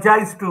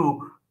energized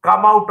to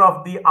come out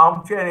of the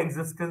armchair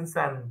existence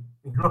and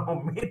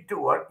made to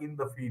work in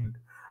the field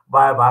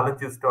by a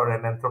biologist or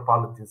an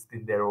anthropologist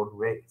in their own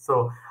way.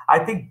 So I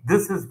think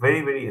this is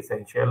very, very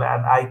essential,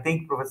 and I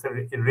think Professor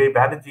Ray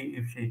Banerjee,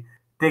 if she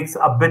takes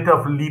a bit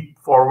of leap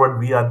forward,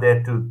 we are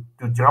there to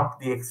jump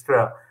the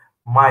extra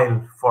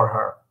mile for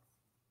her.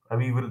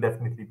 We will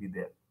definitely be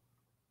there.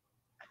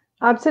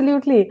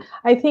 Absolutely.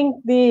 I think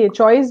the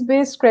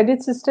choice-based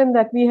credit system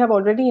that we have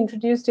already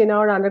introduced in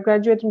our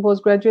undergraduate and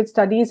postgraduate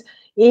studies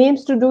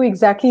aims to do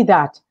exactly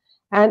that.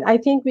 And I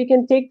think we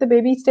can take the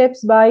baby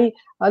steps by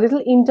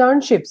little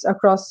internships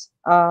across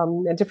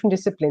different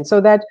disciplines,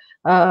 so that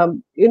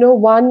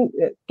one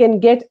can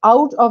get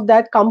out of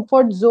that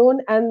comfort zone,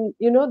 and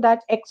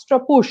that extra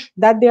push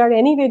that they are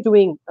anyway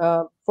doing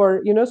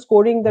for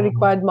scoring the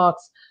required Mhm.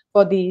 marks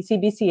for the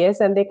CBCS,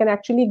 and they can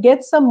actually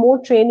get some more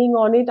training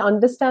on it,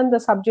 understand the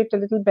subject a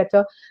little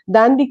better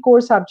than the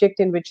core subject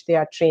in which they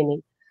are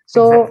training.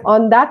 So, Exactly.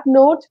 on that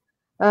note,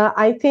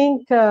 I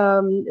think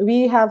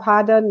we have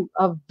had a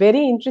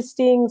very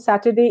interesting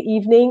Saturday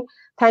evening.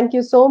 Thank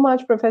you so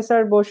much,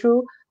 Professor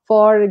Boshu,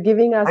 for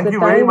giving us Thank the you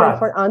very time and much.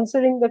 for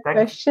answering the Thank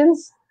you.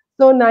 questions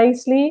so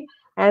nicely.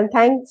 And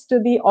thanks to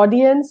the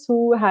audience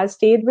who has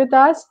stayed with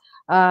us.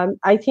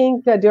 I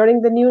think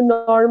during the new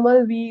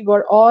normal, we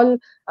were all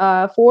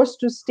forced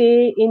to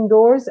stay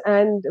indoors,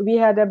 and we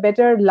had a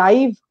better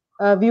live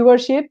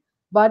viewership.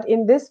 But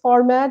in this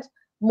format,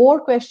 more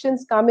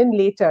questions come in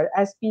later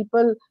as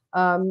people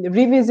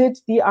revisit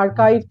the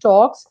archive Mhm.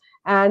 talks.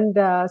 And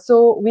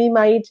so we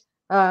might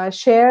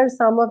share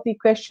some of the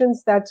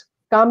questions that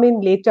come in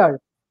later.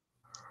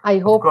 I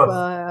Of hope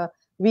course.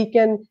 we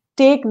can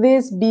take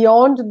this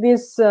beyond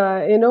this,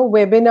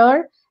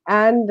 webinar,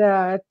 and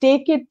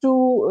take it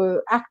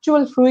to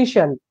actual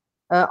fruition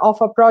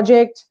of a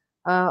project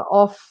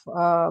of,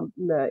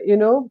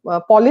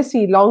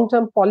 policy,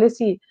 long-term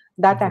policy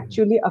that Exactly.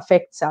 actually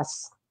affects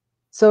us.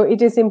 So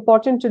it is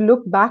important to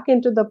look back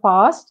into the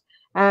past,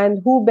 and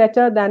who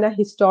better than a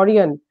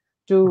historian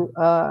to,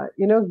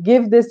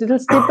 give these little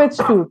snippets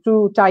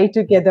to tie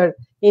together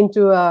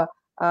into a,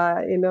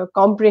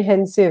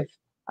 comprehensive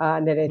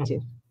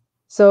narrative.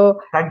 So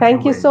Thank you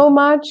thank you very so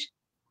much. much.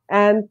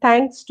 And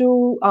thanks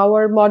to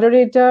our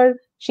moderator,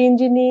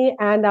 Shinjini,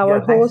 and our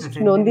Yeah, thanks to host, Shinjini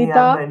and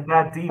Nondita. the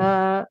entire team.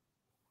 Uh,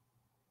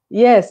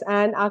 yes,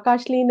 and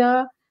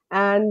Akashlina,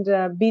 and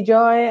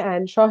Bijoy,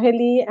 and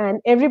Shoheli, and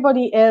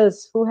everybody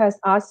else who has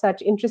asked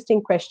such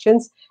interesting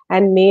questions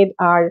and made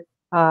our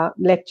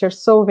lecture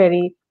so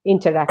very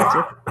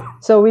interactive.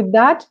 So, with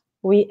that,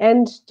 we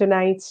end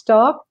tonight's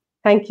talk.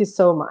 Thank you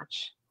so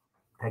much.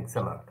 Thanks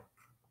a lot.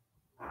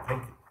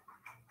 Thank you.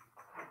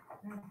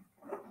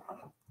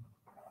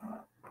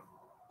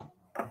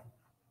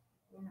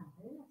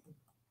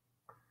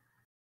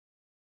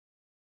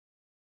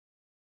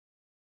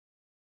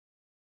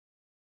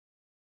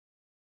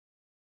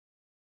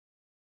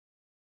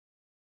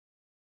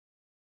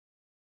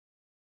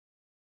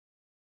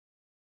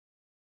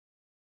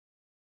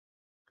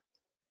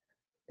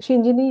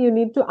 Shinjini, you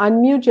need to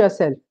unmute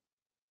yourself.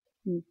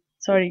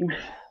 Sorry.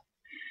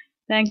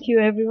 Thank you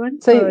everyone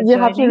So for you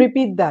have to joining.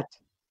 repeat that.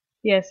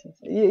 Yes, yes,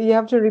 You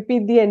have to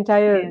repeat the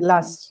entire yes, ma'am.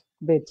 last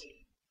bit.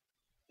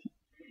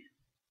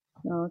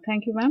 So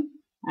thank you, ma'am.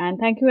 And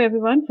thank you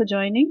everyone for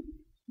joining.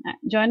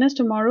 Join us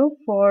tomorrow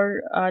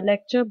for a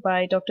lecture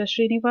by Dr.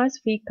 Srinivas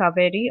V.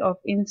 Kaveri of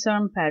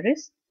INSERM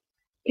Paris.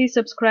 Please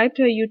subscribe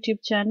to our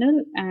YouTube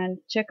channel and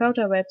check out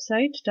our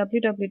website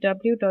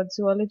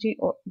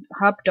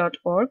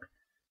www.zoologyhub.org.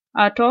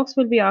 Our talks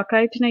will be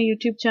archived in our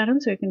YouTube channel,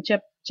 so you can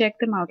check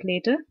them out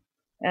later.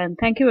 And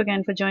thank you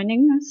again for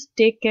joining us.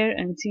 Take care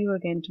and see you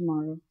again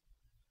tomorrow.